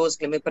a low-dose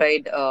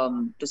glimepiride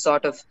to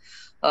sort of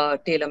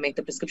tailor-make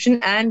the prescription,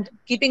 and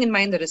keeping in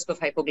mind the risk of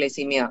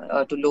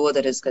hypoglycemia to lower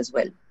the risk as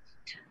well.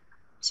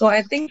 So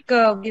I think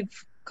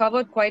we've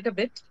covered quite a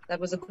bit. That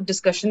was a good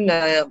discussion.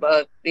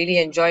 Really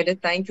enjoyed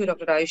it. Thank you,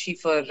 Dr. Ayushi,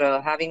 for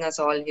having us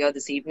all here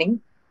this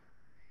evening.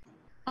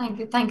 Thank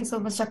you. Thank you so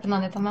much, Dr.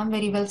 Nandita, ma'am.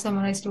 Very well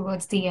summarized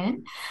towards the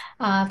end.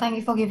 Thank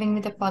you for giving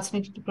me the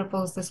opportunity to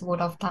propose this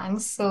vote of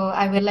thanks. So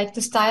I would like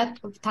to start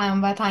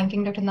by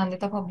thanking Dr.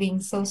 Nandita for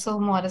being so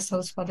modest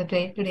host for the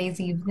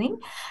today's evening.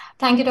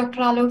 Thank you, Dr.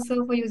 Alok sir,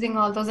 for using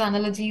all those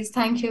analogies.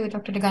 Thank you,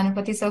 Dr.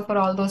 Ganapathi sir, for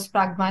all those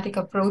pragmatic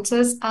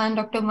approaches, and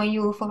Dr.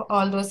 Mayur for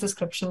all those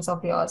descriptions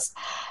of yours.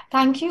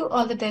 Thank you,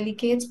 all the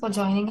delegates, for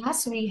joining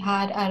us. We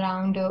had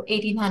around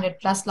 1,800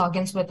 plus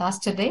logins with us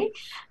today.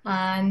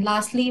 And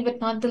lastly,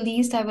 but not the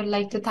least, I would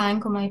like to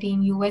thank my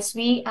team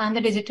USV and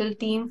the digital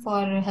team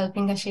for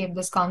helping us shape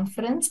this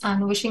conference,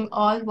 and wishing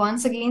all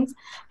once again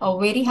a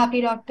very happy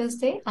Doctors'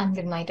 Day, and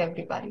good night,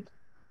 everybody.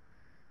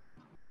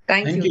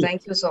 Thank you.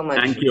 Thank you so much.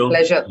 Thank you.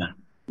 Pleasure. Yeah.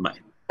 Bye.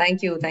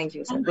 Thank you,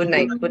 sir. Good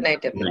night. Good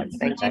night, everyone. Night.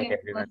 Thank you. Good night,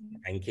 everyone.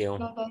 Thank you.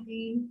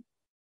 Bye-bye.